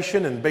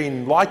sanctification and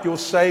being like your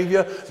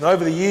Saviour. And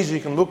over the years,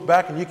 you can look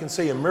back and you can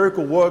see a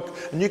miracle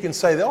work and you can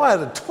say that, I had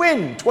a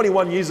twin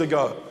 21 years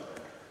ago.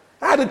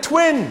 I had a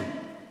twin.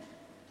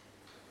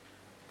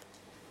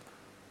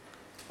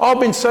 I've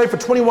been saved for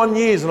 21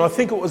 years, and I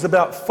think it was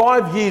about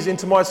 5 years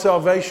into my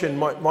salvation,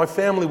 my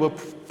family were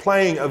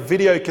playing a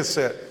video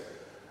cassette.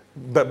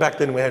 But back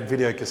then we had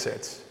video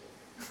cassettes.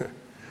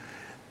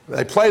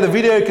 They played a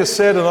video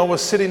cassette and I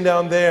was sitting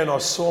down there and I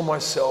saw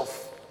myself.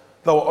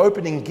 They were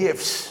opening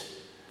gifts,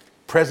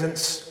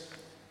 presents.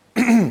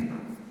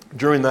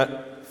 During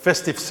that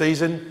festive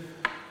season,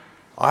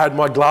 I had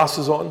my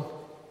glasses on,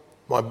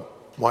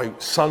 my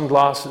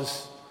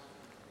sunglasses.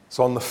 It's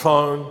on the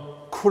phone.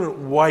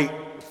 Couldn't wait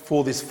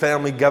for this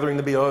family gathering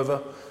to be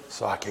over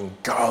so I can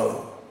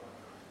go.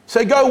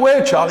 So go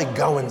where, Charlie?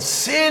 Go and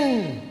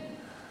sin.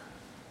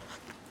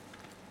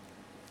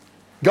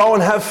 Go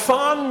and have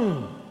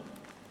fun.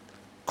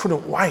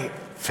 Couldn't wait.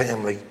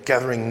 Family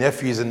gathering,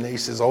 nephews and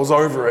nieces. I was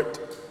over it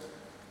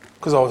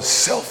because I was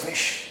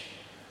selfish.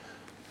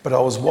 But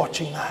I was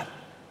watching that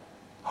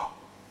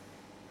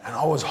and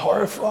I was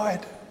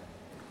horrified.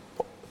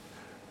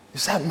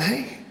 Is that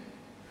me?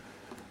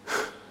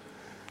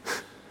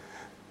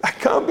 That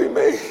can't be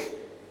me.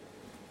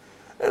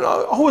 And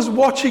I was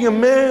watching a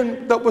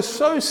man that was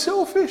so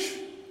selfish.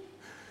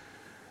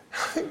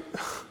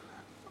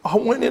 I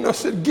went in, I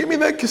said, give me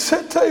that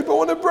cassette tape, I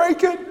want to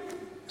break it.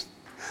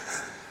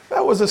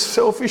 That was a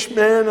selfish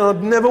man, and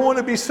I'd never want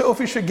to be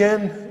selfish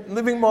again,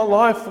 living my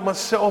life for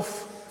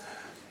myself.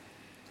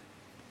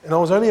 And I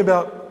was only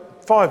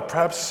about 5,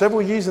 perhaps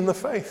several years in the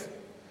faith.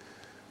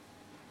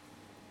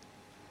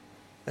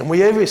 And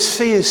we ever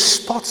see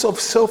spots of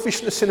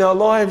selfishness in our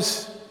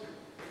lives,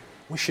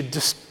 we should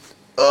just,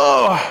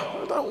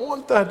 I don't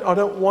want that. I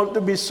don't want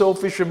to be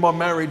selfish in my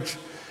marriage.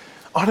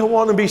 I don't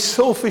want to be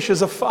selfish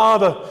as a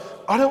father.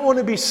 I don't want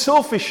to be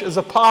selfish as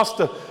a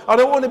pastor. I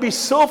don't want to be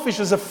selfish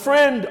as a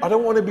friend. I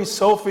don't want to be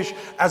selfish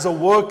as a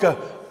worker.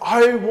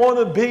 I want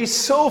to be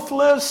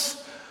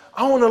selfless.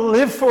 I want to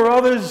live for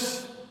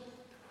others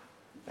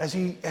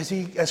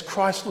as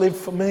Christ lived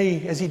for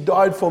me, as He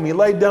died for me,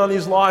 laid down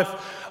His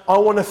life. I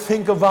want to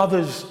think of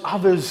others,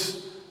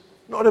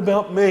 not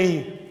about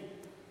me.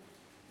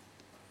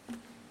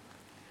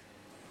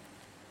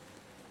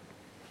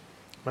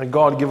 May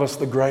God give us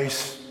the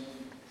grace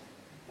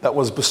that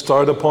was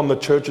bestowed upon the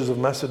churches of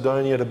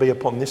Macedonia to be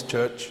upon this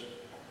church,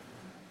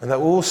 and that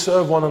we'll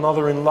serve one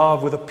another in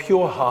love with a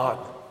pure heart,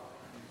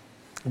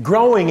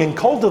 growing and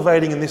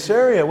cultivating in this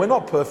area. We're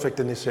not perfect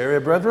in this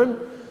area, brethren,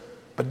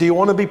 but do you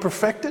want to be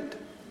perfected?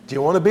 Do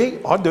you want to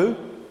be? I do.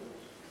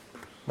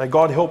 May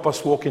God help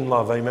us walk in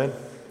love. Amen.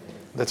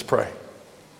 Let's pray.